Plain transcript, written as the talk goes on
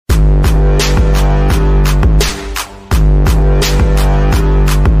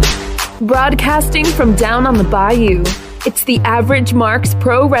Broadcasting from down on the bayou, it's the Average Marks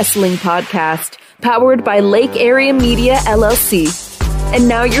Pro Wrestling Podcast, powered by Lake Area Media, LLC. And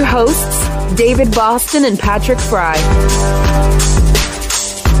now your hosts, David Boston and Patrick Fry.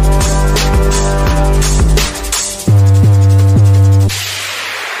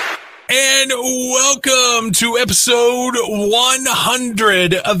 And welcome to episode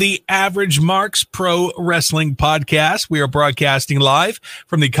 100 of the Average Marks Pro Wrestling Podcast. We are broadcasting live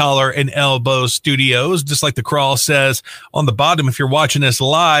from the Collar and Elbow Studios. Just like the crawl says on the bottom, if you're watching us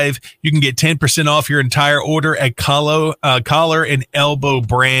live, you can get 10% off your entire order at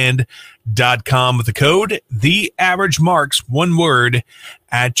collarandelbowbrand.com with the code The Average Marks, one word,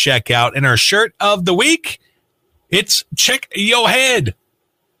 at checkout. And our shirt of the week, it's Check Your Head.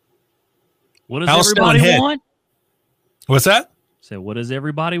 What does everybody want? What's that? So what does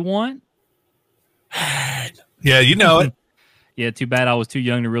everybody want? Yeah, you know it. Yeah, too bad I was too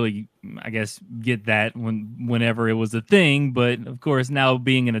young to really, I guess, get that whenever it was a thing. But, of course, now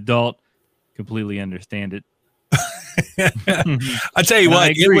being an adult, completely understand it. I tell you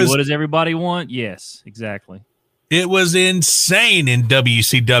what, it was. What does everybody want? Yes, exactly. It was insane in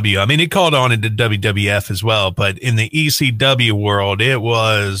WCW. I mean, it called on into WWF as well, but in the ECW world, it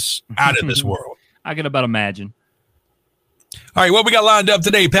was out of this world. I can about imagine. All right, what we got lined up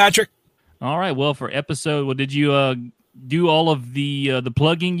today, Patrick? All right, well, for episode, did you do all of the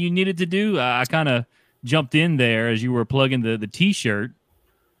plugging you needed to do? I kind of jumped in there as you were plugging the T-shirt.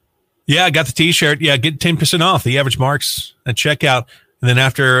 Yeah, I got the T-shirt. Yeah, get 10% off the Average Marks at checkout. And then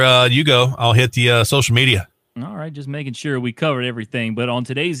after you go, I'll hit the social media. All right, just making sure we covered everything. But on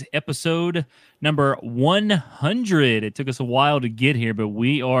today's episode, number 100, it took us a while to get here, but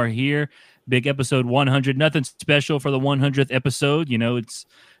we are here. Big episode 100. Nothing special for the 100th episode. You know, it's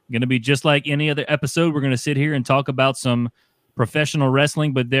going to be just like any other episode. We're going to sit here and talk about some professional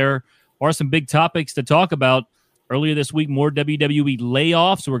wrestling, but there are some big topics to talk about. Earlier this week, more WWE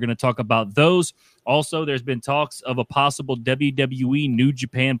layoffs. So we're going to talk about those. Also, there's been talks of a possible WWE New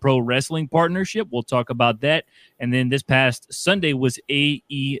Japan Pro Wrestling partnership. We'll talk about that. And then this past Sunday was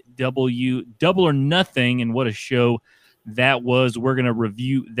AEW Double or Nothing, and what a show that was. We're going to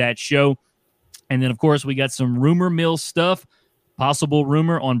review that show. And then, of course, we got some rumor mill stuff. Possible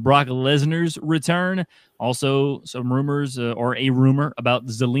rumor on Brock Lesnar's return. Also, some rumors or a rumor about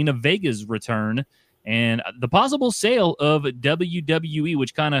Zelina Vega's return. And the possible sale of WWE,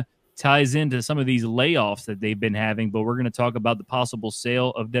 which kind of ties into some of these layoffs that they've been having. But we're going to talk about the possible sale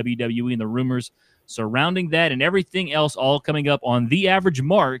of WWE and the rumors surrounding that and everything else, all coming up on The Average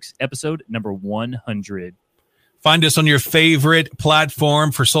Marks, episode number 100. Find us on your favorite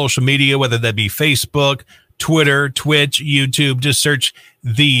platform for social media, whether that be Facebook, Twitter, Twitch, YouTube. Just search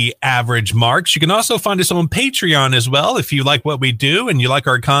The Average Marks. You can also find us on Patreon as well. If you like what we do and you like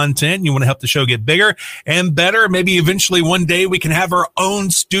our content and you want to help the show get bigger and better, maybe eventually one day we can have our own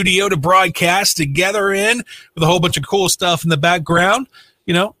studio to broadcast together in with a whole bunch of cool stuff in the background.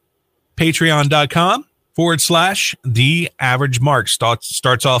 You know, patreon.com/The Average Marks.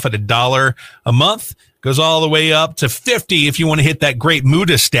 Starts off at $1 a month, goes all the way up to $50 if you want to hit that great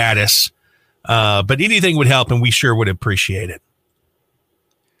Muda status. But anything would help, and we sure would appreciate it.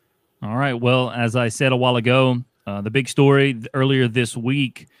 All right. Well, as I said a while ago, the big story earlier this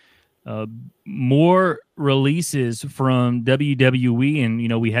week, more releases from WWE, and, you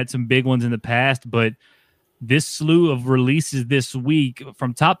know, we had some big ones in the past, but this slew of releases this week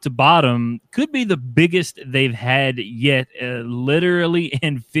from top to bottom could be the biggest they've had yet, literally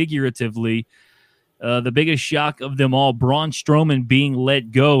and figuratively. The biggest shock of them all, Braun Strowman being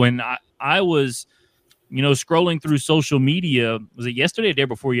let go. And I was, you know, scrolling through social media. Was it yesterday or the day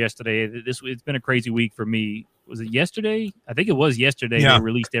before yesterday? It's been a crazy week for me. Was it yesterday? I think it was yesterday. Yeah. They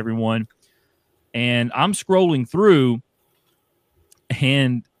released everyone. And I'm scrolling through,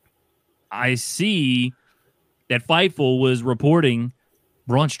 and I see that Fightful was reporting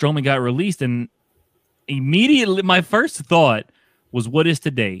Braun Strowman got released. And immediately my first thought was, what is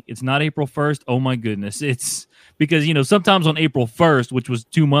today? It's not April 1st. Oh, my goodness. It's because, you know, sometimes on April 1st, which was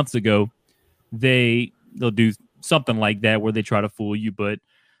 2 months ago, they'll do something like that where they try to fool you. But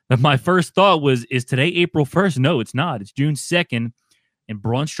my first thought was, is today April 1st? No, it's not. It's June 2nd. And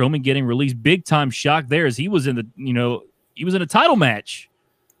Braun Strowman getting released. Big time shock there as he was in a title match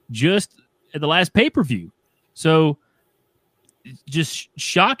just at the last pay-per-view. So just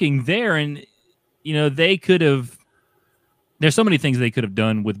shocking there. And, you know, they could have, there's so many things they could have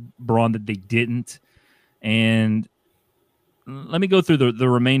done with Braun that they didn't. And let me go through the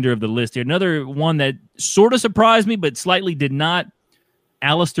remainder of the list here. Another one that sort of surprised me, but slightly did not,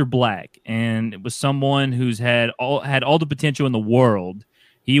 Aleister Black. And it was someone who's had all the potential in the world.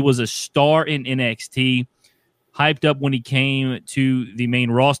 He was a star in NXT, hyped up when he came to the main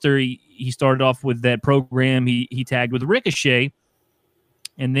roster. He started off with that program. He tagged with Ricochet,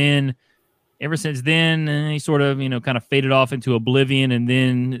 and then ever since then, he sort of, kind of faded off into oblivion, and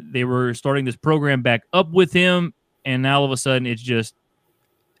then they were starting this program back up with him, and now all of a sudden it's just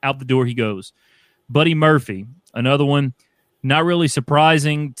out the door he goes. Buddy Murphy, another one, not really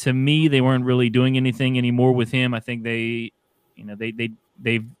surprising to me. They weren't really doing anything anymore with him. I think they've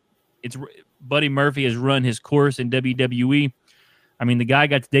Buddy Murphy has run his course in WWE. I mean, the guy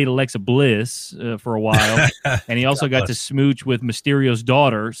got to date Alexa Bliss for a while, and he also got to smooch with Mysterio's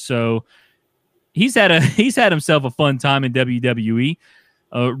daughter. So he's had himself a fun time in WWE.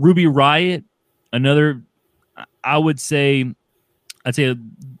 Ruby Riott, another, I'd say a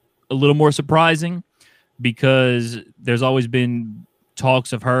little more surprising, because there's always been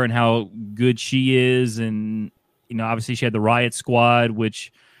talks of her and how good she is, and obviously she had the Riot Squad,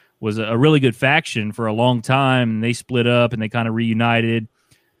 which was a really good faction for a long time, and they split up and they kind of reunited.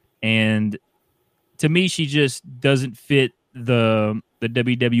 And to me, she just doesn't fit the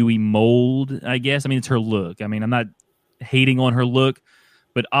WWE mold, I guess. I mean, it's her look. I mean, I'm not hating on her look,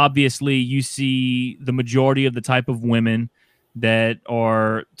 but obviously you see the majority of the type of women that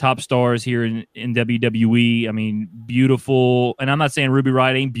are top stars here in WWE. I mean, beautiful. And I'm not saying Ruby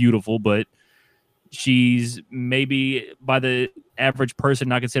Riott ain't beautiful, but she's maybe by the average person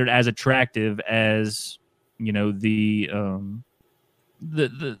not considered as attractive as, the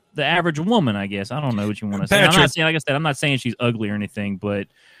average woman, I guess. I don't know what you want to say. I'm not saying, like I said, I'm not saying she's ugly or anything, but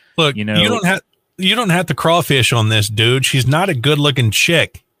look, you don't have to crawfish on this, dude. She's not a good looking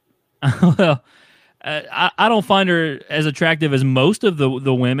chick. Well, I don't find her as attractive as most of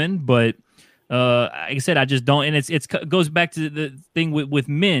the women, but like I said, I just don't. And it goes back to the thing with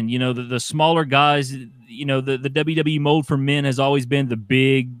men. The smaller guys. The WWE mold for men has always been the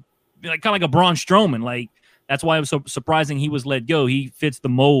big, kind of like a Braun Strowman. Like, that's why it was so surprising he was let go. He fits the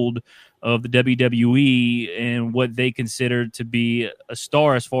mold of the WWE and what they consider to be a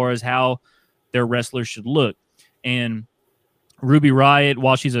star as far as how their wrestlers should look. And Ruby Riott,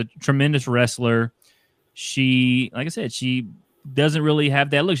 while she's a tremendous wrestler, she, like I said, she doesn't really have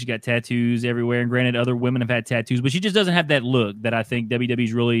that look. She got tattoos everywhere, and granted, other women have had tattoos, but she just doesn't have that look that I think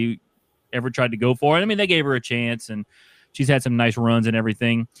WWE's really ever tried to go for. I mean, they gave her a chance, and she's had some nice runs and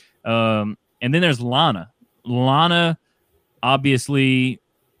everything. And then there's Lana. Lana, obviously,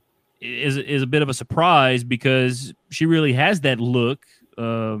 is a bit of a surprise, because she really has that look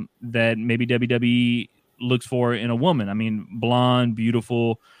that maybe WWE looks for in a woman. I mean, blonde,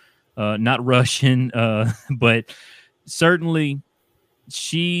 beautiful, not Russian, but certainly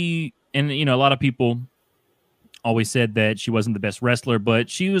she, and a lot of people always said that she wasn't the best wrestler, but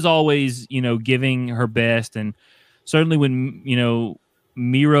she was always, giving her best. And certainly when,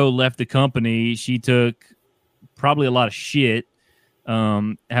 Miro left the company, she took probably a lot of shit,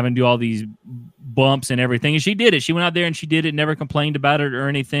 having to do all these bumps and everything. And she did it. She went out there and she did it, never complained about it or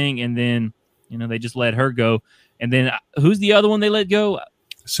anything. And then, they just let her go. And then who's the other one they let go?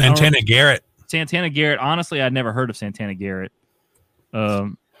 Santana Garrett. Santana Garrett. Honestly, I'd never heard of Santana Garrett.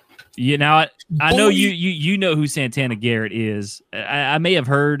 Now I know you know who Santana Garrett is. I may have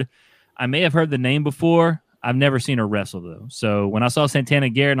heard the name before. I've never seen her wrestle though. So when I saw Santana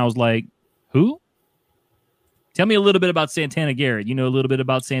Garrett, I was like, who? Tell me a little bit about Santana Garrett. You know a little bit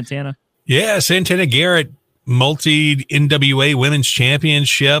about Santana? Yeah, Santana Garrett, multi-NWA Women's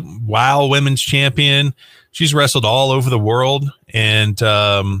Championship, WOW Women's Champion. She's wrestled all over the world. And,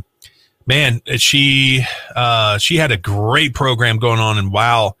 man, she had a great program going on in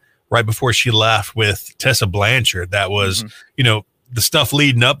WOW right before she left with Tessa Blanchard. That was, the stuff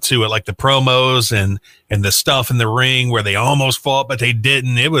leading up to it, like the promos and the stuff in the ring where they almost fought, but they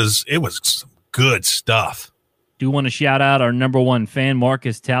didn't. It was some good stuff. Do want to shout out our number one fan,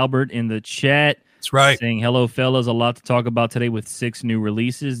 Marcus Talbert, in the chat. That's right. Saying, hello, fellas. A lot to talk about today with 6 new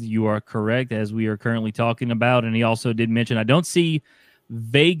releases. You are correct, as we are currently talking about. And he also did mention, I don't see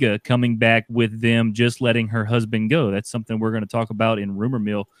Vega coming back with them, just letting her husband go. That's something we're going to talk about in Rumor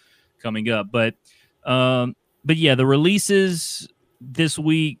Mill coming up. But yeah, the releases this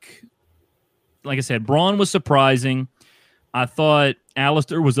week, like I said, Braun was surprising. I thought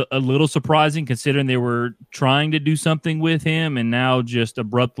Alistair was a little surprising, considering they were trying to do something with him and now just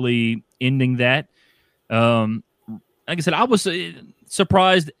abruptly ending that. Like I said, I was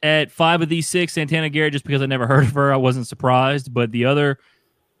surprised at 5 of these 6. Santana Garrett, just because I never heard of her, I wasn't surprised. But the other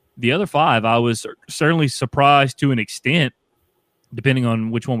 5, I was certainly surprised to an extent, depending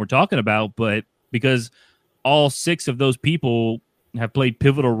on which one we're talking about. But because all 6 of those people have played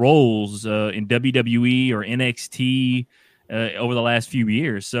pivotal roles in WWE or NXT, over the last few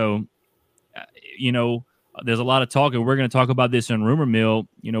years. So, there's a lot of talk, and we're going to talk about this in Rumor Mill.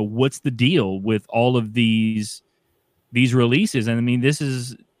 What's the deal with all of these releases? And I mean, this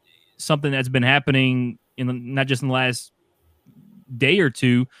is something that's been happening not just in the last day or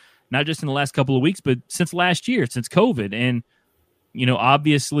two, not just in the last couple of weeks, but since last year, since COVID. And,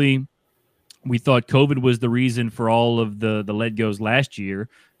 obviously we thought COVID was the reason for all of the let goes last year,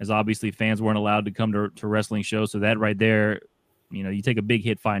 as obviously fans weren't allowed to come to wrestling shows. So that right there, you take a big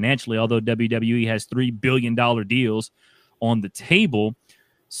hit financially, although WWE has $3 billion deals on the table.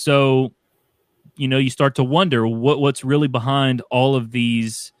 So, you start to wonder what's really behind all of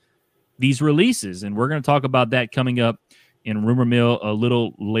these releases. And we're going to talk about that coming up in Rumor Mill a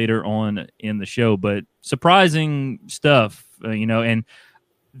little later on in the show. But surprising stuff, and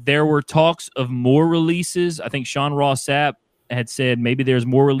there were talks of more releases. I think Sean Ross Sapp had said maybe there's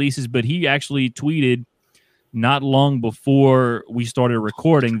more releases, but he actually tweeted not long before we started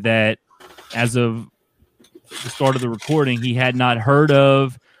recording that as of the start of the recording, he had not heard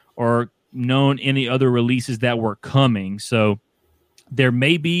of or known any other releases that were coming. So there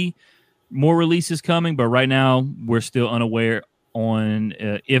may be more releases coming, but right now we're still unaware on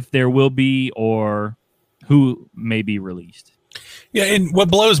if there will be or who may be released. Yeah, and what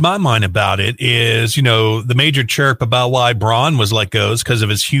blows my mind about it is, the major chirp about why Braun was let go is because of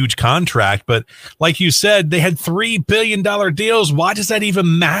his huge contract. But like you said, they had $3 billion deals. Why does that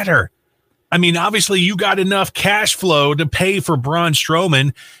even matter? I mean, obviously you got enough cash flow to pay for Braun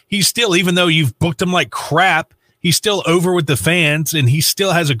Strowman. He's still, even though you've booked him like crap, he's still over with the fans and he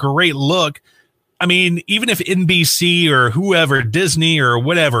still has a great look. I mean, even if NBC or whoever, Disney or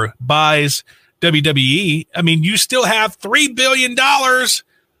whatever, buys WWE, I mean, you still have $3 billion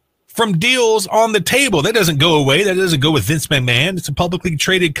from deals on the table. That doesn't go away. That doesn't go with Vince McMahon. It's a publicly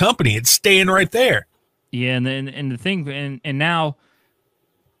traded company. It's staying right there. Yeah, and the thing, and now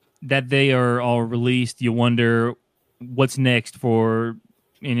that they are all released, you wonder what's next for,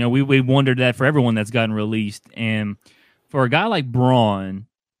 we wondered that for everyone that's gotten released. And for a guy like Braun,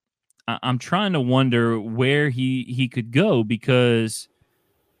 I'm trying to wonder where he could go, because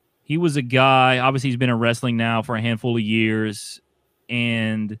he was a guy, obviously he's been in wrestling now for a handful of years,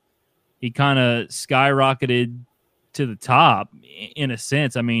 and he kind of skyrocketed to the top in a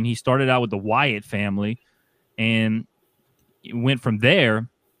sense. I mean, he started out with the Wyatt family and went from there.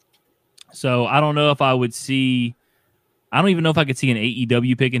 So I don't know if I would see, I don't even know if I could see an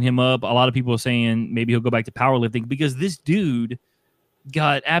AEW picking him up. A lot of people are saying maybe he'll go back to powerlifting, because this dude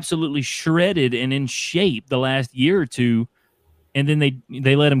got absolutely shredded and in shape the last year or two, and then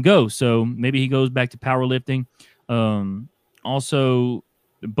they let him go. So maybe he goes back to powerlifting. Also,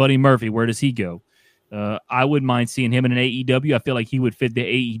 Buddy Murphy, where does he go? I wouldn't mind seeing him in an AEW. I feel like he would fit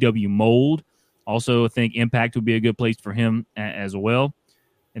the AEW mold. Also, I think Impact would be a good place for him as well.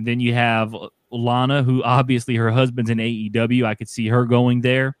 And then you have Lana, who obviously her husband's in AEW. I could see her going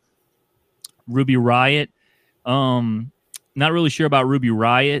there. Ruby Riott. Not really sure about Ruby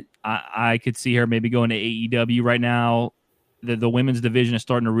Riott. I could see her maybe going to AEW right now. The women's division is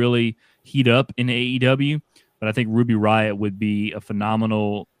starting to really heat up in AEW, but I think Ruby Riott would be a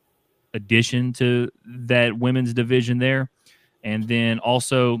phenomenal addition to that women's division there. And then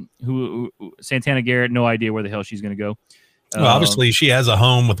also Santana Garrett, no idea where the hell she's going to go. Well, obviously she has a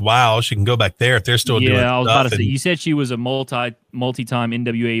home with WoW. She can go back there if they're still doing stuff. Yeah, I was about to say, you said she was a multi-time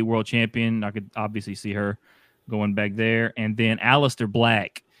NWA world champion. I could obviously see her going back there. And then Aleister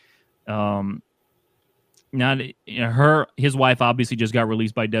Black. His wife obviously just got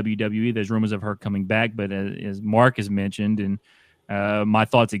released by WWE. There's rumors of her coming back, but as Mark has mentioned, and my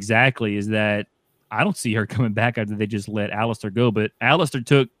thoughts exactly is that I don't see her coming back after they just let Aleister go. But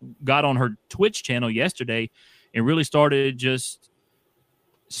Aleister got on her Twitch channel yesterday and really started just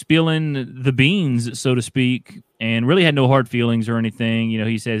spilling the beans, so to speak, and really had no hard feelings or anything.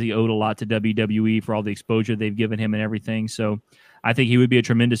 He says he owed a lot to WWE for all the exposure they've given him and everything. So I think he would be a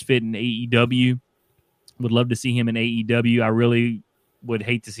tremendous fit in AEW. Would love to see him in AEW. I really would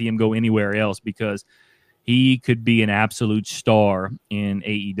hate to see him go anywhere else, because he could be an absolute star in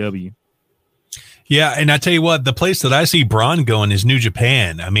AEW. Yeah, and I tell you what, the place that I see Braun going is New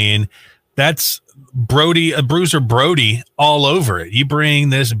Japan. I mean, that's Bruiser Brody all over it. You bring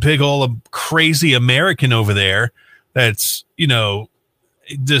this big old crazy American over there that's,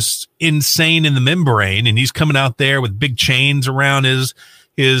 just insane in the membrane, and he's coming out there with big chains around his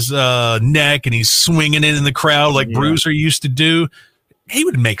neck, and he's swinging it in the crowd like Bruiser used to do. He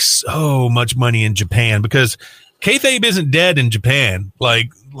would make so much money in Japan, because kayfabe isn't dead in Japan.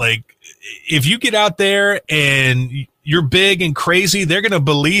 Like if you get out there and you're big and crazy, they're going to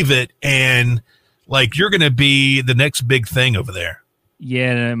believe it. And Like, you're going to be the next big thing over there.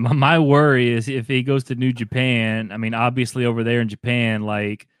 Yeah, my worry is if he goes to New Japan. I mean, obviously over there in Japan,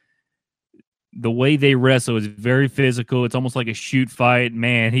 like the way they wrestle is very physical. It's almost like a shoot fight.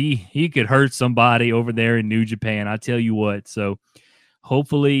 Man, he could hurt somebody over there in New Japan. I tell you what. So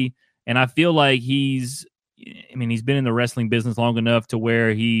hopefully, and I feel like he's been in the wrestling business long enough to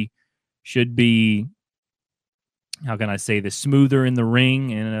where he should be, how can I say this, smoother in the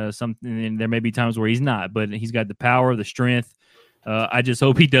ring, and something. And there may be times where he's not, but he's got the power, the strength. I just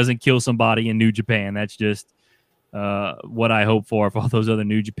hope he doesn't kill somebody in New Japan. That's just what I hope for all those other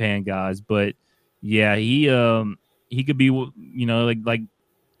New Japan guys. But yeah, he could be, like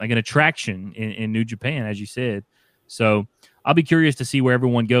an attraction in New Japan, as you said. So I'll be curious to see where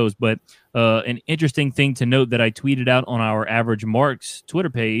everyone goes. But an interesting thing to note that I tweeted out on our Average Marks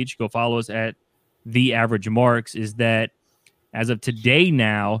Twitter page, go follow us at The Average Marks, is that as of today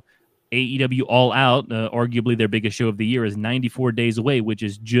now, AEW All Out, arguably their biggest show of the year, is 94 days away, which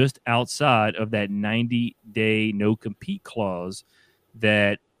is just outside of that 90-day no-compete clause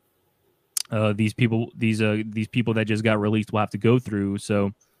that these people that just got released will have to go through.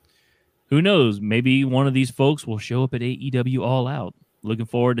 So who knows? Maybe one of these folks will show up at AEW All Out. Looking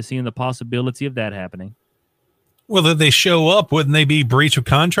forward to seeing the possibility of that happening. Well, if they show up, wouldn't they be breach of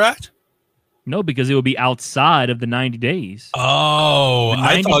contract? No, because it would be outside of the 90 days. Oh,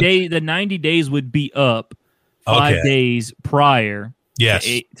 the 90 days would be up 5 days prior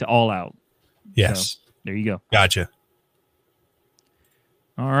to All Out. Yes. So, there you go. Gotcha.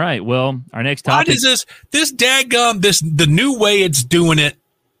 All right. Well, our next topic. What is this dadgum, the new way it's doing it?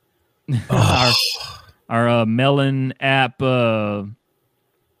 our Melon app, how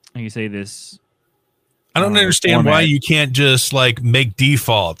do you say this? I don't understand why you can't just like make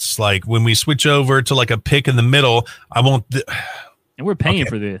defaults. Like when we switch over to like a pick in the middle, I won't. And we're paying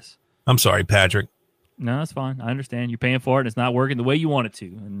for this. I'm sorry, Patrick. No, that's fine. I understand. You're paying for it. And it's not working the way you want it to.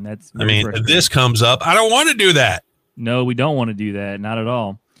 And that's, if this comes up, I don't want to do that. No, we don't want to do that. Not at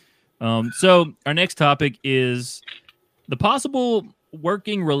all. So our next topic is the possible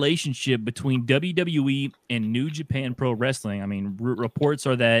working relationship between WWE and New Japan Pro Wrestling. I mean, reports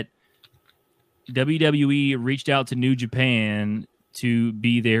are that WWE reached out to New Japan to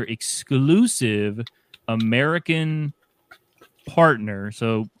be their exclusive American partner.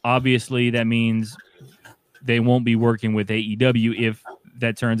 So obviously that means they won't be working with AEW if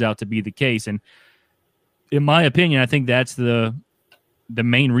that turns out to be the case. And in my opinion, I think that's the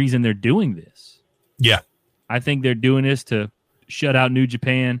main reason they're doing this. Yeah. I think they're doing this to shut out New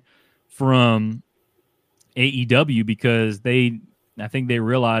Japan from AEW because I think they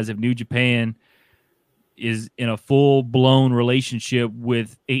realize if New Japan is in a full-blown relationship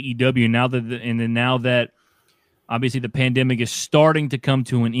with AEW now that obviously the pandemic is starting to come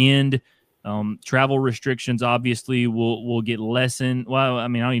to an end, travel restrictions obviously will get lessened. Well, I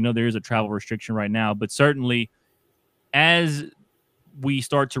mean, I don't even know there is a travel restriction right now, but certainly as we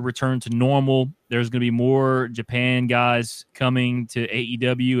start to return to normal, there's going to be more Japan guys coming to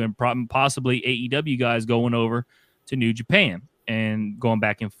AEW and possibly AEW guys going over to New Japan and going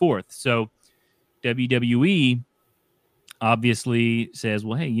back and forth. So WWE obviously says,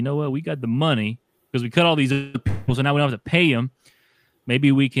 well, hey, you know what? We got the money because we cut all these people, so now we don't have to pay them.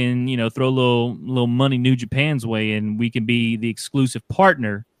 Maybe we can, throw a little money New Japan's way, and we can be the exclusive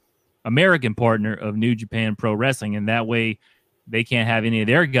partner, American partner of New Japan Pro Wrestling, and that way they can't have any of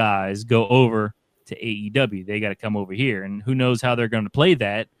their guys go over to AEW. They got to come over here, and who knows how they're going to play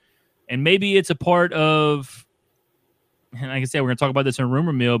that. And maybe it's a part of, and like I said, we're going to talk about this in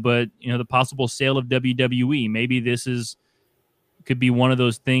Rumor Mill, but the possible sale of WWE. Maybe this could be one of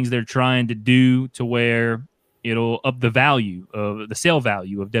those things they're trying to do to where it'll up the value of the sale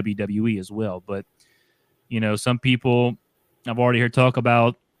value of WWE as well. But some people I've already heard talk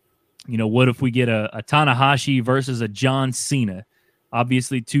about, what if we get a Tanahashi versus a John Cena?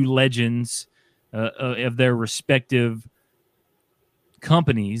 Obviously, two legends of their respective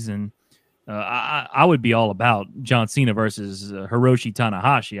companies, and I would be all about John Cena versus Hiroshi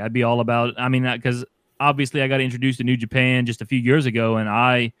Tanahashi. I'd be all about, because obviously I got introduced to New Japan just a few years ago, and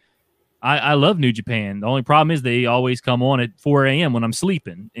I love New Japan. The only problem is they always come on at 4 a.m. when I'm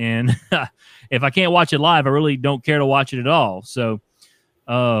sleeping. And if I can't watch it live, I really don't care to watch it at all. So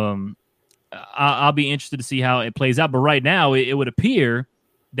I'll be interested to see how it plays out. But right now, it would appear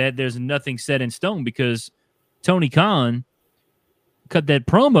that there's nothing set in stone because Tony Khan cut that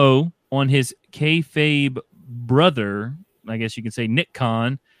promo on his kayfabe brother, I guess you can say Nick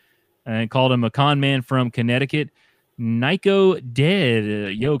Khan, and called him a con man from Connecticut. Nico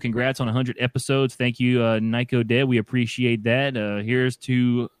Dead. Yo, congrats on 100 episodes. Thank you, Nico Dead. We appreciate that. Here's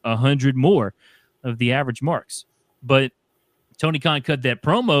to 100 more. of the average marks. But Tony Khan cut that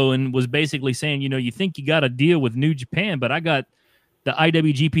promo and was basically saying, you think you got a deal with New Japan, but I got the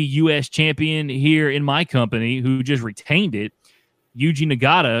IWGP US champion here in my company who just retained it. Yuji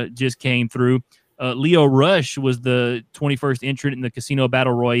Nagata just came through. Leo Rush was the 21st entrant in the Casino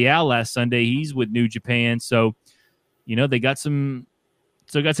Battle Royale last Sunday. He's with New Japan. So, they got some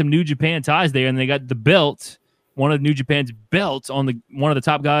New Japan ties there, and they got the belt, one of New Japan's belts on one of the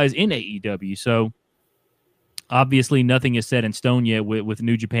top guys in AEW. So obviously nothing is set in stone yet with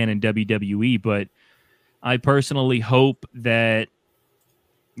New Japan and WWE, but I personally hope that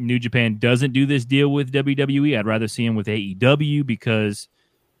New Japan doesn't do this deal with WWE. I'd rather see him with AEW because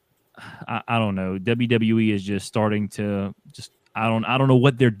I don't know. WWE is just starting to I don't know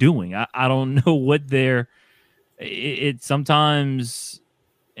what they're doing. I don't know what it sometimes,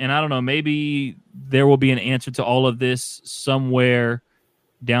 and I don't know, maybe there will be an answer to all of this somewhere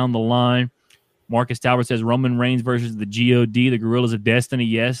down the line. Marcus Talbot says Roman Reigns versus the GOD, the Gorillas of Destiny.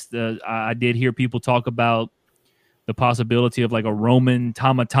 Yes, I did hear people talk about the possibility of like a Roman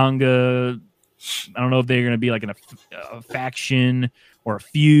Tamatanga. I don't know if they're going to be like a faction or a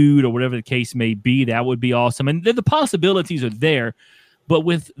feud or whatever the case may be. That would be awesome. And the possibilities are there. But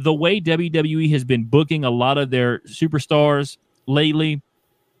with the way WWE has been booking a lot of their superstars lately,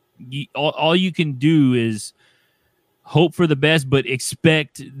 all you can do is hope for the best, but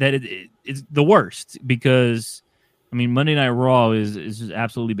expect that it's the worst. Because, Monday Night Raw is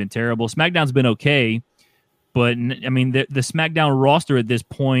absolutely been terrible. SmackDown's been okay. But, the SmackDown roster at this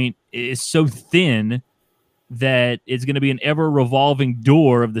point is so thin that it's going to be an ever-revolving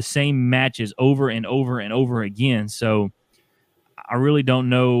door of the same matches over and over and over again. So I really don't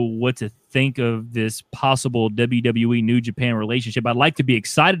know what to think of this possible WWE New Japan relationship. I'd like to be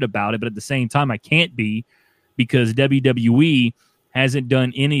excited about it, but at the same time, I can't be because WWE hasn't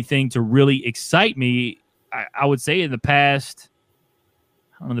done anything to really excite me, I would say, in the past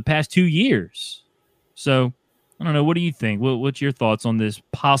 2 years. So I don't know. What do you think? What's your thoughts on this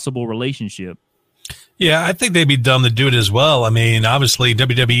possible relationship? Yeah, I think they'd be dumb to do it as well. Obviously,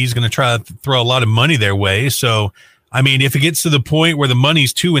 WWE is going to try to throw a lot of money their way. So, if it gets to the point where the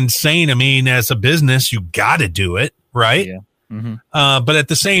money's too insane, as a business, you got to do it, right? Yeah. Mm-hmm. But at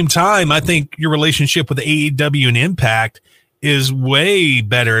the same time, I think your relationship with AEW and Impact is way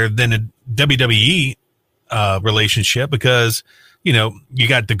better than a WWE relationship because, you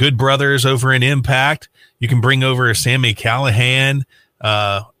got the Good Brothers over in Impact. You can bring over Sami Callihan.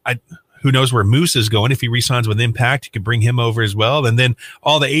 Who knows where Moose is going? If he re-signs with Impact, you could bring him over as well. And then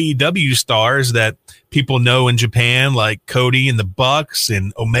all the AEW stars that people know in Japan, like Cody and the Bucks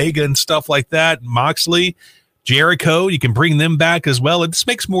and Omega and stuff like that, Moxley, Jericho, you can bring them back as well. It just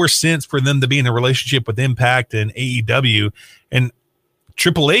makes more sense for them to be in a relationship with Impact and AEW. And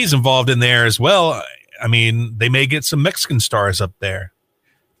AAA's involved in there as well. They may get some Mexican stars up there.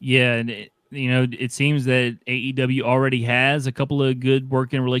 Yeah, and it seems that AEW already has a couple of good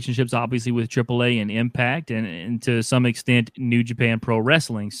working relationships, obviously with AAA and Impact, and to some extent New Japan Pro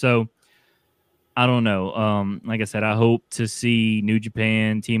Wrestling. So I don't know. Like I said, I hope to see New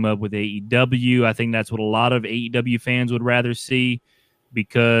Japan team up with AEW. I think that's what a lot of AEW fans would rather see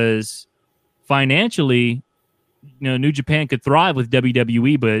because financially, New Japan could thrive with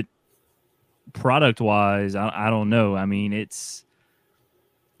WWE, but product-wise, I don't know.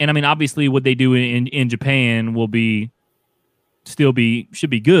 Obviously what they do in Japan should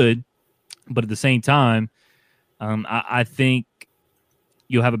be good, but at the same time, I think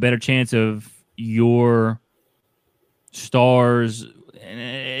you'll have a better chance of your stars. And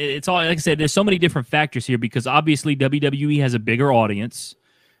it's all, like I said, there's so many different factors here because obviously WWE has a bigger audience.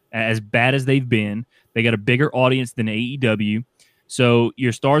 As bad as they've been, they got a bigger audience than AEW. So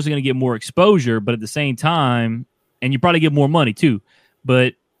your stars are going to get more exposure, but at the same time, and you probably get more money too.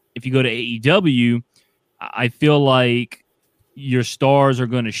 But if you go to AEW, I feel like your stars are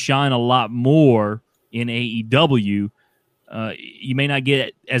going to shine a lot more in AEW. You may not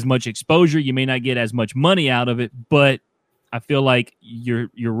get as much exposure. You may not get as much money out of it, but I feel like your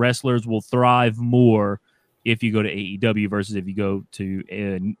wrestlers will thrive more if you go to AEW versus if you go to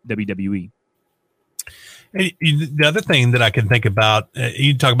WWE. And the other thing that I can think about,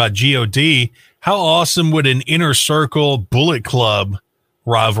 you talk about GOD, how awesome would an Inner Circle Bullet Club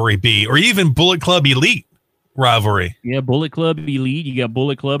rivalry be, or even Bullet Club Elite rivalry? Yeah, Bullet Club Elite. You got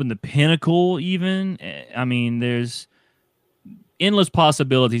Bullet Club and the Pinnacle even. There's endless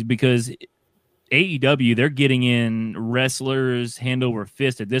possibilities because AEW, they're getting in wrestlers hand over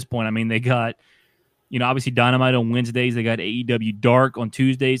fist at this point. They got, obviously Dynamite on Wednesdays. They got AEW Dark on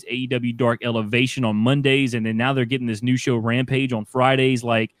Tuesdays, AEW Dark Elevation on Mondays, and then now they're getting this new show Rampage on Fridays.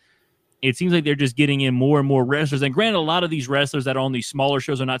 Like, it seems like they're just getting in more and more wrestlers. And granted, a lot of these wrestlers that are on these smaller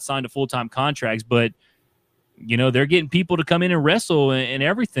shows are not signed to full-time contracts, but they're getting people to come in and wrestle and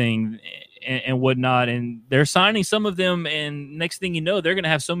everything and whatnot. And they're signing some of them. And next thing you know, they're going to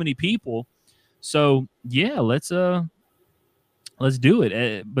have so many people. So yeah, let's do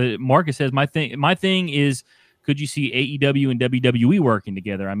it. But Marcus says, my thing is, could you see AEW and WWE working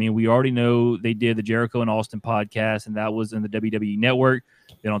together? I mean, we already know they did the Jericho and Austin podcast, and that was in the WWE network.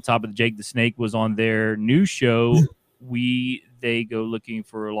 Then on top of Jake the Snake was on their new show, They Go Looking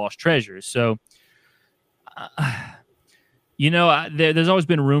for Lost Treasures. So, there's always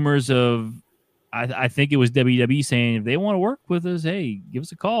been rumors of, I think it was WWE saying, if they want to work with us, hey, give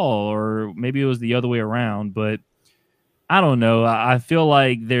us a call. Or maybe it was the other way around. But I don't know. I feel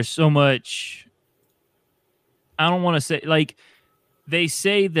like there's so much. I don't want to say, like, they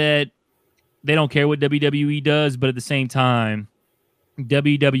say that they don't care what WWE does, but at the same time,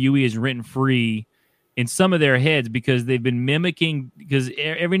 WWE is rent free in some of their heads because they've been mimicking. Because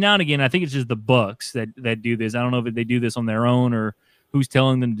every now and again, I think it's just the Bucks that do this. I don't know if they do this on their own or who's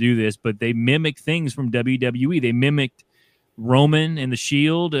telling them to do this, but they mimic things from WWE. They mimicked Roman and the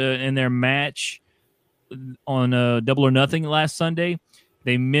Shield in their match on Double or Nothing last Sunday.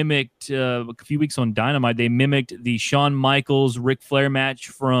 They mimicked a few weeks on Dynamite. They mimicked the Shawn Michaels Ric Flair match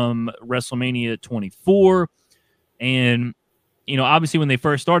from WrestleMania 24. And, obviously when they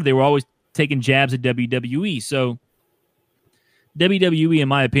first started, they were always taking jabs at WWE. So WWE, in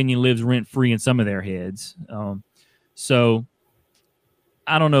my opinion, lives rent free in some of their heads. So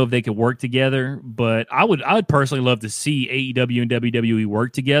I don't know if they could work together, but I would personally love to see AEW and WWE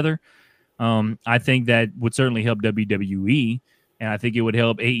work together. I think that would certainly help WWE, and I think it would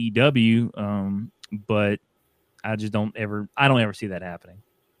help AEW. But I don't ever see that happening.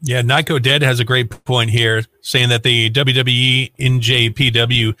 Yeah, Nico Dead has a great point here, saying that the WWE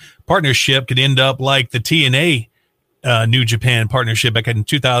NJPW partnership could end up like the TNA New Japan partnership back in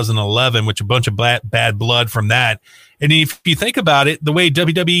 2011, which a bunch of bad blood from that. And if you think about it, the way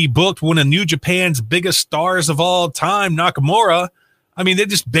WWE booked one of New Japan's biggest stars of all time, Nakamura, I mean, they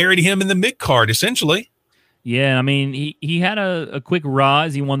just buried him in the mid-card, essentially. Yeah, I mean, he had a quick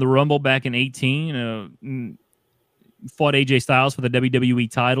rise. He won the Rumble back in 2018, fought AJ Styles for the WWE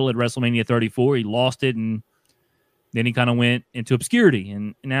title at WrestleMania 34. He lost it, and then he kind of went into obscurity.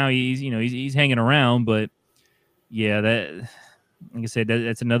 And now he's hanging around, but yeah, that, like I said,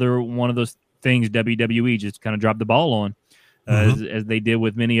 that's another one of those things WWE just kind of dropped the ball on, as they did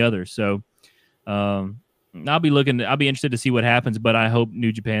with many others. So I'll be interested to see what happens, but I hope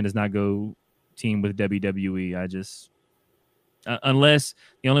New Japan does not go team with WWE. I just, unless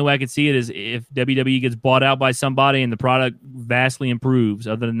the only way I could see it is if WWE gets bought out by somebody and the product vastly improves.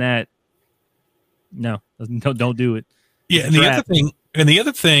 Other than that, no, don't do it. Yeah, and the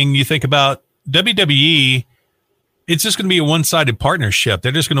other thing you think about WWE, it's just going to be a one-sided partnership.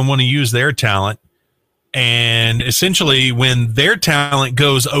 They're just going to want to use their talent. And essentially, when their talent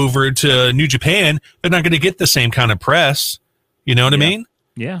goes over to New Japan, they're not going to get the same kind of press. You know what I mean?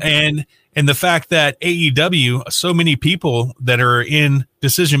 Yeah. And the fact that AEW, so many people that are in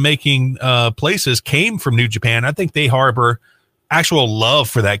decision-making places came from New Japan, I think they harbor actual love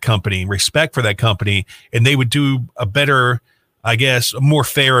for that company, respect for that company, and they would do a better, I guess, more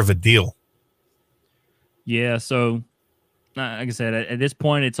fair of a deal. Yeah, so like I said, at this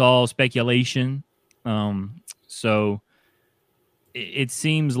point, it's all speculation. So it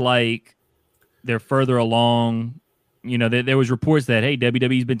seems like they're further along. There was reports that, hey,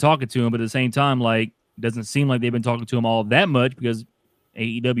 WWE's been talking to him, but at the same time, like, it doesn't seem like they've been talking to him all that much because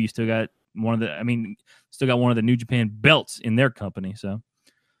AEW still got one of the New Japan belts in their company. So,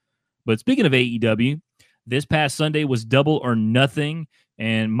 but speaking of AEW, this past Sunday was Double or Nothing.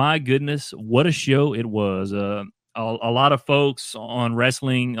 And my goodness, what a show it was. A lot of folks on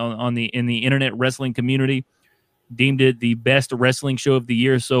wrestling, in the internet wrestling community, deemed it the best wrestling show of the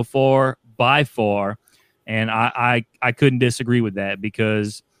year so far, by far. And I couldn't disagree with that,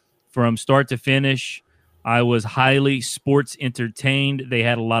 because from start to finish, I was highly sports entertained. They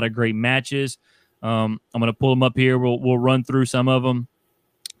had a lot of great matches. I'm going to pull them up here. We'll run through some of them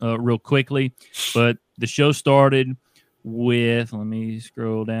real quickly. But the show started with, let me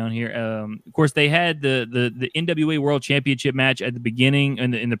scroll down here. Of course, they had the NWA World Championship match at the beginning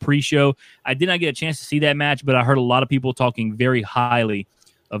in the pre-show. I did not get a chance to see that match, but I heard a lot of people talking very highly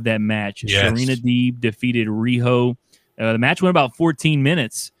of that match. Yes. Serena Deeb defeated Riho. The match went about 14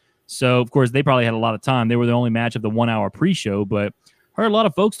 minutes. So, of course, they probably had a lot of time. They were the only match of the 1 hour pre-show, but heard a lot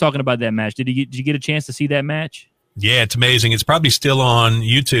of folks talking about that match. Did you get a chance to see that match? Yeah, it's amazing. It's probably still on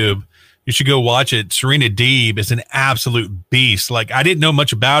YouTube. You should go watch it. Serena Deeb is an absolute beast. Like, I didn't know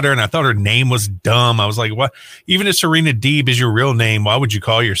much about her, and I thought her name was dumb. I was like, what? Even if Serena Deeb is your real name, why would you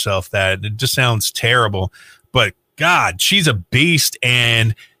call yourself that? It just sounds terrible. But, God, she's a beast,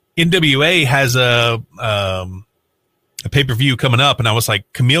 and NWA has a pay-per-view coming up, and I was like,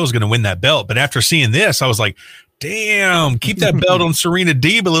 Camille's going to win that belt. But after seeing this, I was like, damn, keep that belt on Serena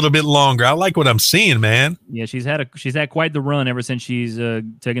Deeb a little bit longer. I like what I'm seeing, man. Yeah, she's had quite the run ever since she's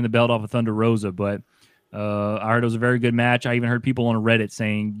taken the belt off of Thunder Rosa. But I heard it was a very good match. I even heard people on Reddit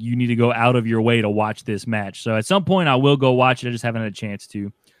saying you need to go out of your way to watch this match. So at some point I will go watch it. I just haven't had a chance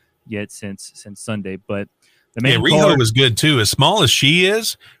to yet since Sunday. But the main Riho was good too. As small as she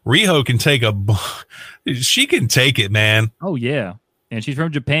is, Riho can take she can take it, man. Oh yeah. And she's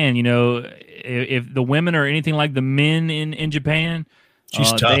from Japan. You know, if the women are anything like the men in Japan,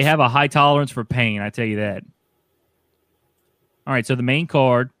 she's tough. They have a high tolerance for pain. I tell you that. All right, so the main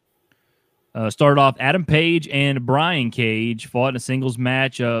card started off. Adam Page and Brian Cage fought in a singles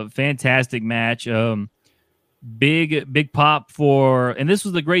match. Fantastic match. Big pop for, and this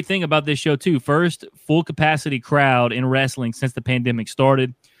was the great thing about this show too. First full capacity crowd in wrestling since the pandemic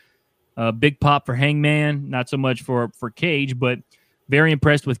started. Big pop for Hangman, not so much for Cage, but very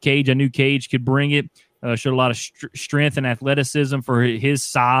impressed with Cage. I knew Cage could bring it. Showed a lot of strength and athleticism for his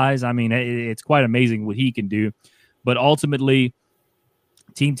size. I mean, it's quite amazing what he can do. But ultimately,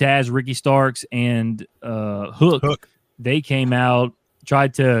 Team Taz, Ricky Starks, and Hook, they came out,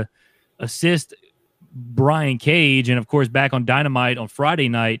 tried to assist Brian Cage. And, of course, back on Dynamite on Friday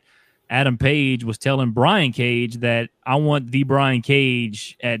night, Adam Page was telling Brian Cage that I want the Brian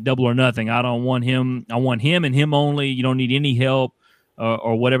Cage at Double or Nothing. I don't want him. I want him and him only. You don't need any help.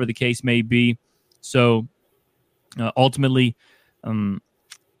 Or whatever the case may be. So ultimately,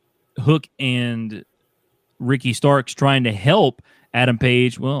 Hook and Ricky Starks trying to help Adam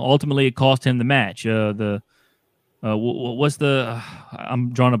Page. Well, ultimately it cost him the match. What's the?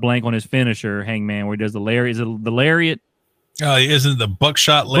 I'm drawing a blank on his finisher, Hangman, where he does the lariat. Is it the lariat? Isn't it the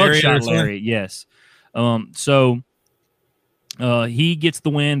buckshot lariat? Buckshot lariat, yes. So he gets the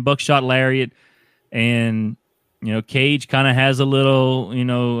win, buckshot lariat, and you know, Cage kind of has a little,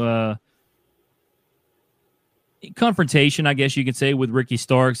 confrontation, I guess you could say, with Ricky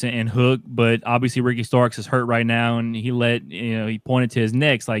Starks and Hook. But obviously, Ricky Starks is hurt right now, and he pointed to his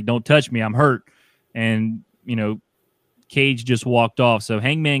neck, like, "Don't touch me, I'm hurt." And Cage just walked off. So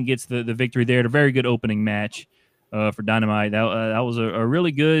Hangman gets the victory there. A very good opening match for Dynamite. That was a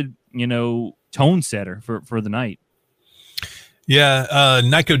really good, tone setter for the night. Yeah,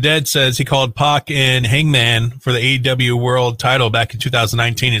 Nico Dead says he called Pac and Hangman for the AEW World title back in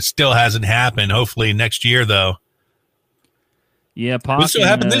 2019. It still hasn't happened. Hopefully next year, though. Yeah, Pac will still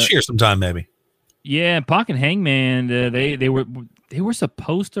happen this year sometime, maybe. Yeah, Pac and Hangman, they were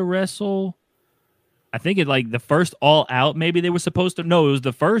supposed to wrestle. I think it like the first All Out. Maybe they were supposed to. No, it was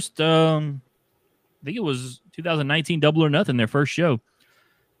the first. I think it was 2019 Double or Nothing. Their first show.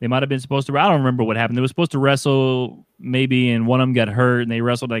 They might have been supposed to. I don't remember what happened. They were supposed to wrestle maybe, and one of them got hurt, and they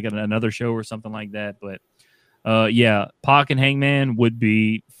wrestled like at another show or something like that. But yeah, Pac and Hangman would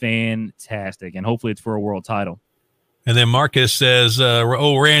be fantastic, and hopefully it's for a world title. And then Marcus says,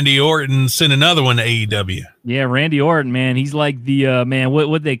 Randy Orton sent another one to AEW. Yeah, Randy Orton, man, he's like the man.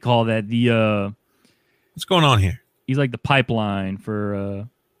 What they call that? The what's going on here? He's like the pipeline for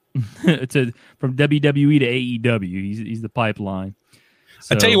from WWE to AEW. He's the pipeline.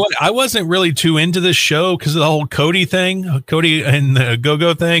 So, I tell you what, I wasn't really too into this show because of the whole Cody thing, Cody and the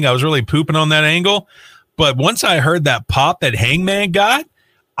Go-Go thing. I was really pooping on that angle. But once I heard that pop that Hangman got,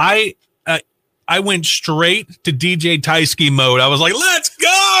 I went straight to DJ Taisky mode. I was like, let's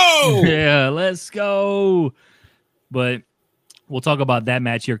go! Yeah, let's go. But we'll talk about that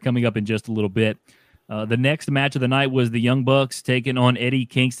match here coming up in just a little bit. The next match of the night was the Young Bucks taking on Eddie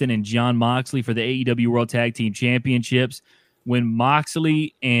Kingston and Jon Moxley for the AEW World Tag Team Championships. When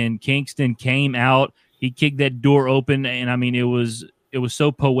Moxley and Kingston came out, he kicked that door open, and I mean, it was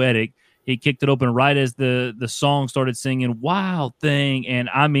so poetic. He kicked it open right as the song started singing "Wild Thing," and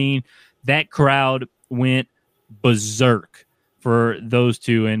I mean, that crowd went berserk for those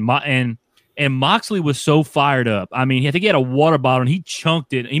two. And Moxley was so fired up. I mean, I think he had a water bottle, and he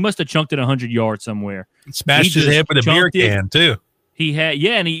chunked it. He must have chunked it 100 yards somewhere. Smashed his head with a beer can too. He had,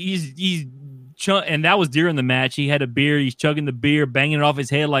 yeah, and he's. And that was during the match. He had a beer. He's chugging the beer, banging it off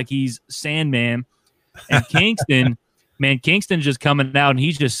his head like he's Sandman. And Kingston, Kingston's just coming out, and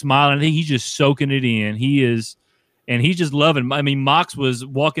he's just smiling. I think he's just soaking it in. He is, and he's just loving. I mean, Mox was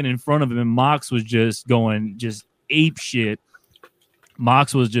walking in front of him, and Mox was just going just ape shit.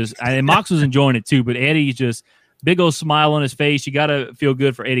 Mox was enjoying it too. But Eddie's just big old smile on his face. You got to feel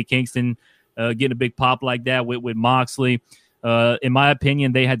good for Eddie Kingston. getting a big pop like that with Moxley. In my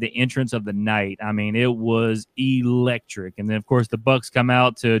opinion, they had the entrance of the night. I mean, it was electric. And then, of course, the Bucks come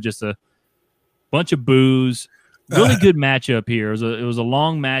out to just a bunch of boos. Really good matchup here. It was a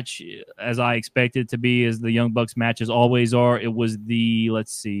long match, as I expected it to be, as the Young Bucks matches always are. It was the,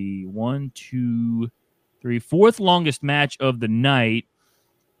 let's see, 1, 2, 3, fourth longest match of the night.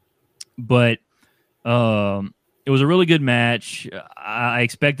 But it was a really good match. I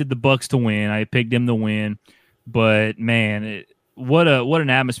expected the Bucks to win. I picked them to win. But, man, what an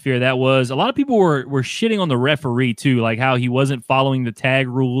atmosphere that was. A lot of people were shitting on the referee, too, like how he wasn't following the tag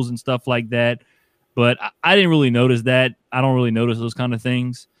rules and stuff like that. But I didn't really notice that. I don't really notice those kind of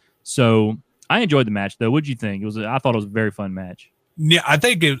things. So I enjoyed the match, though. What'd you think? I thought it was a very fun match. Yeah, I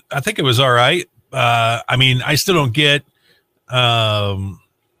think it was all right. I mean, I still don't get.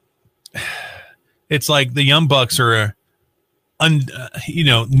 It's like the Young Bucks are,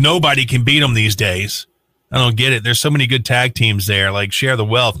 nobody can beat them these days. I don't get it. There's so many good tag teams there. Like, share the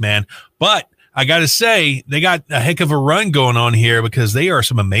wealth, man. But I got to say, they got a heck of a run going on here because they are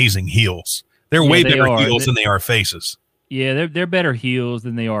some amazing heels. They're way better heels than they are faces. Yeah, they're better heels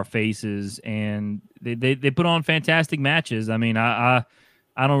than they are faces, and they put on fantastic matches. I mean, I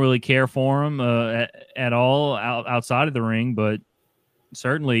don't really care for them at all outside of the ring, but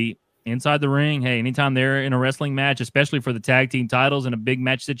certainly inside the ring, hey, anytime they're in a wrestling match, especially for the tag team titles in a big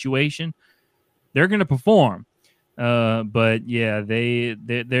match situation, they're going to perform. But yeah,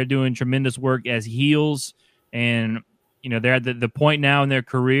 they're doing tremendous work as heels, and they're at the point now in their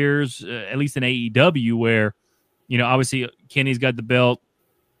careers, at least in AEW, where, obviously Kenny's got the belt.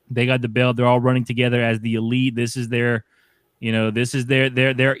 They got the belt. They're all running together as the Elite. This is their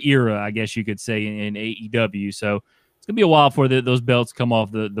era, I guess you could say, in AEW. So it's going to be a while before those belts come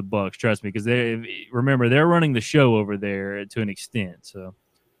off the Bucks, trust me, because they're running the show over there to an extent. So.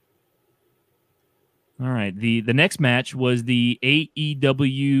 All right. The next match was the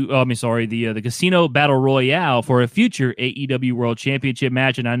the Casino Battle Royale for a future AEW World Championship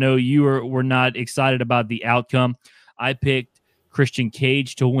match. And I know you were not excited about the outcome. I picked Christian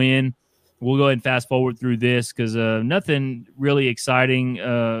Cage to win. We'll go ahead and fast forward through this because nothing really exciting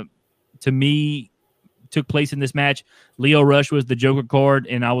to me took place in this match. Lio Rush was the Joker card,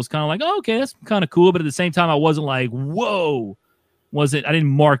 and I was kind of like, oh, okay, that's kind of cool. But at the same time, I wasn't like, whoa, I didn't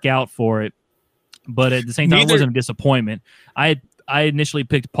mark out for it. But at the same time, it wasn't a disappointment. I initially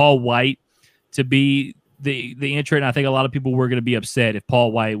picked Paul White to be the entrant. I think a lot of people were going to be upset if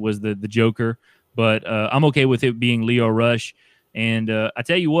Paul White was the Joker. But I'm okay with it being Lio Rush. And I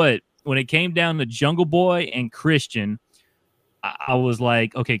tell you what, when it came down to Jungle Boy and Christian, I was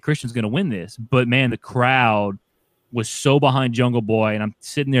like, okay, Christian's going to win this. But, man, the crowd was so behind Jungle Boy. And I'm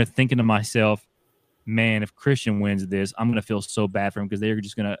sitting there thinking to myself, man, if Christian wins this, I'm going to feel so bad for him because they're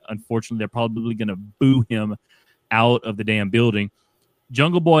just going to, unfortunately, they're probably going to boo him out of the damn building.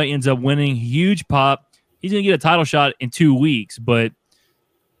 Jungle Boy ends up winning, huge pop. He's going to get a title shot in 2 weeks, but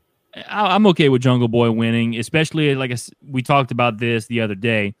I'm okay with Jungle Boy winning, especially like we talked about this the other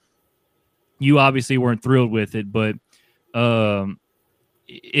day. You obviously weren't thrilled with it, but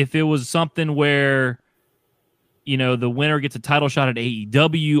if it was something where, the winner gets a title shot at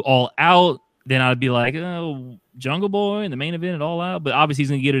AEW All Out, then I'd be like, oh, Jungle Boy in the main event at All Out. But obviously he's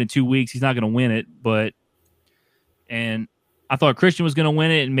going to get it in 2 weeks. He's not going to win it. And I thought Christian was going to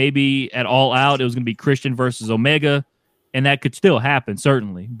win it, and maybe at All Out it was going to be Christian versus Omega, and that could still happen,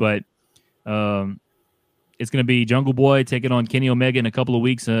 certainly. But it's going to be Jungle Boy taking on Kenny Omega in a couple of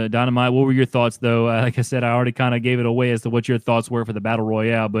weeks. Dynamite, what were your thoughts, though? Like I said, I already kind of gave it away as to what your thoughts were for the Battle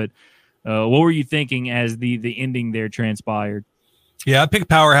Royale. But what were you thinking as the ending there transpired? Yeah, I picked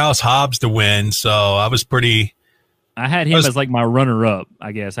Powerhouse Hobbs to win, so I was pretty... I had him as like my runner-up,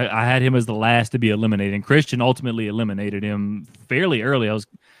 I guess. I had him as the last to be eliminated, and Christian ultimately eliminated him fairly early. I was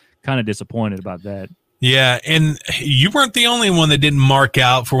kind of disappointed about that. Yeah, and you weren't the only one that didn't mark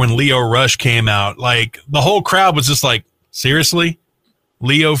out for when Lio Rush came out. Like, the whole crowd was just like, seriously?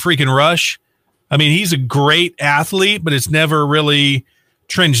 Lio freaking Rush? I mean, he's a great athlete, but it's never really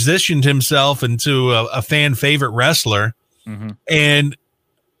transitioned himself into a fan favorite wrestler. Mm-hmm. And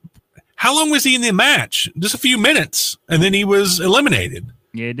how long was he in the match? Just a few minutes, and then he was eliminated.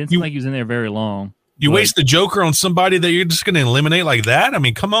 Yeah, it didn't seem like he was in there very long. You waste the Joker on somebody that you're just going to eliminate like that? I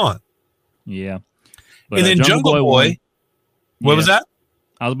mean, come on. Yeah. But, and then Jungle Boy what was that?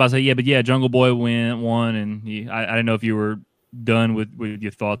 I was about to say, yeah, Jungle Boy won, and I didn't know if you were done with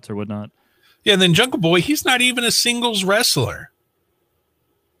your thoughts or whatnot. Yeah, and then Jungle Boy, he's not even a singles wrestler.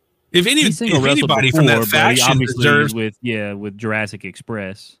 If anybody before, from that faction obviously deserves with Jurassic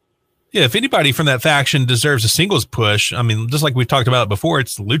Express. Yeah, if anybody from that faction deserves a singles push, I mean, just like we've talked about it before,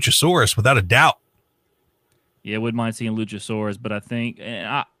 it's Luchasaurus without a doubt. Yeah, wouldn't mind seeing Luchasaurus, but I think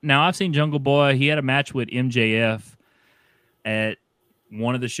now I've seen Jungle Boy. He had a match with MJF at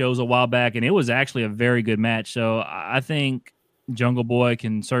one of the shows a while back, and it was actually a very good match. So I think Jungle Boy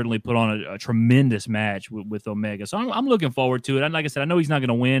can certainly put on a tremendous match with Omega. So I'm looking forward to it. And like I said, I know he's not going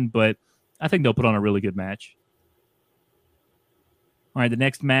to win, but I think they'll put on a really good match. All right, the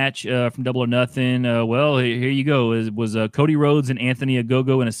next match from Double or Nothing. Well, here you go. It was Cody Rhodes and Anthony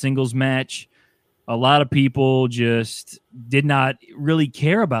Ogogo in a singles match. A lot of people just did not really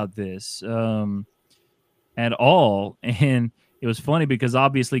care about this at all. And it was funny because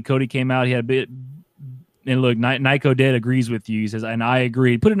obviously Cody came out. He had a bit. And look, Nico Dead agrees with you. He says, and I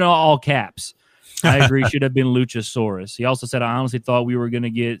agree. Put it in all caps. I agree. Should have been Luchasaurus. He also said, I honestly thought we were going to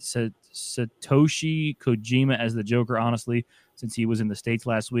get Satoshi Kojima as the Joker, honestly, since he was in the States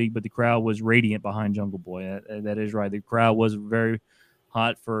last week. But the crowd was radiant behind Jungle Boy. That is right. The crowd was very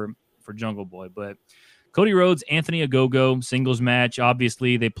hot for Jungle Boy. But Cody Rhodes, Anthony Ogogo, singles match.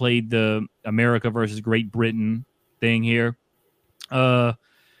 Obviously, they played the America versus Great Britain thing here.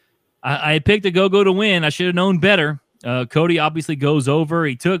 I picked Ogogo to win. I should have known better. Cody obviously goes over.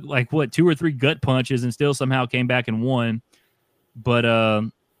 He took 2 or 3 gut punches and still somehow came back and won. But I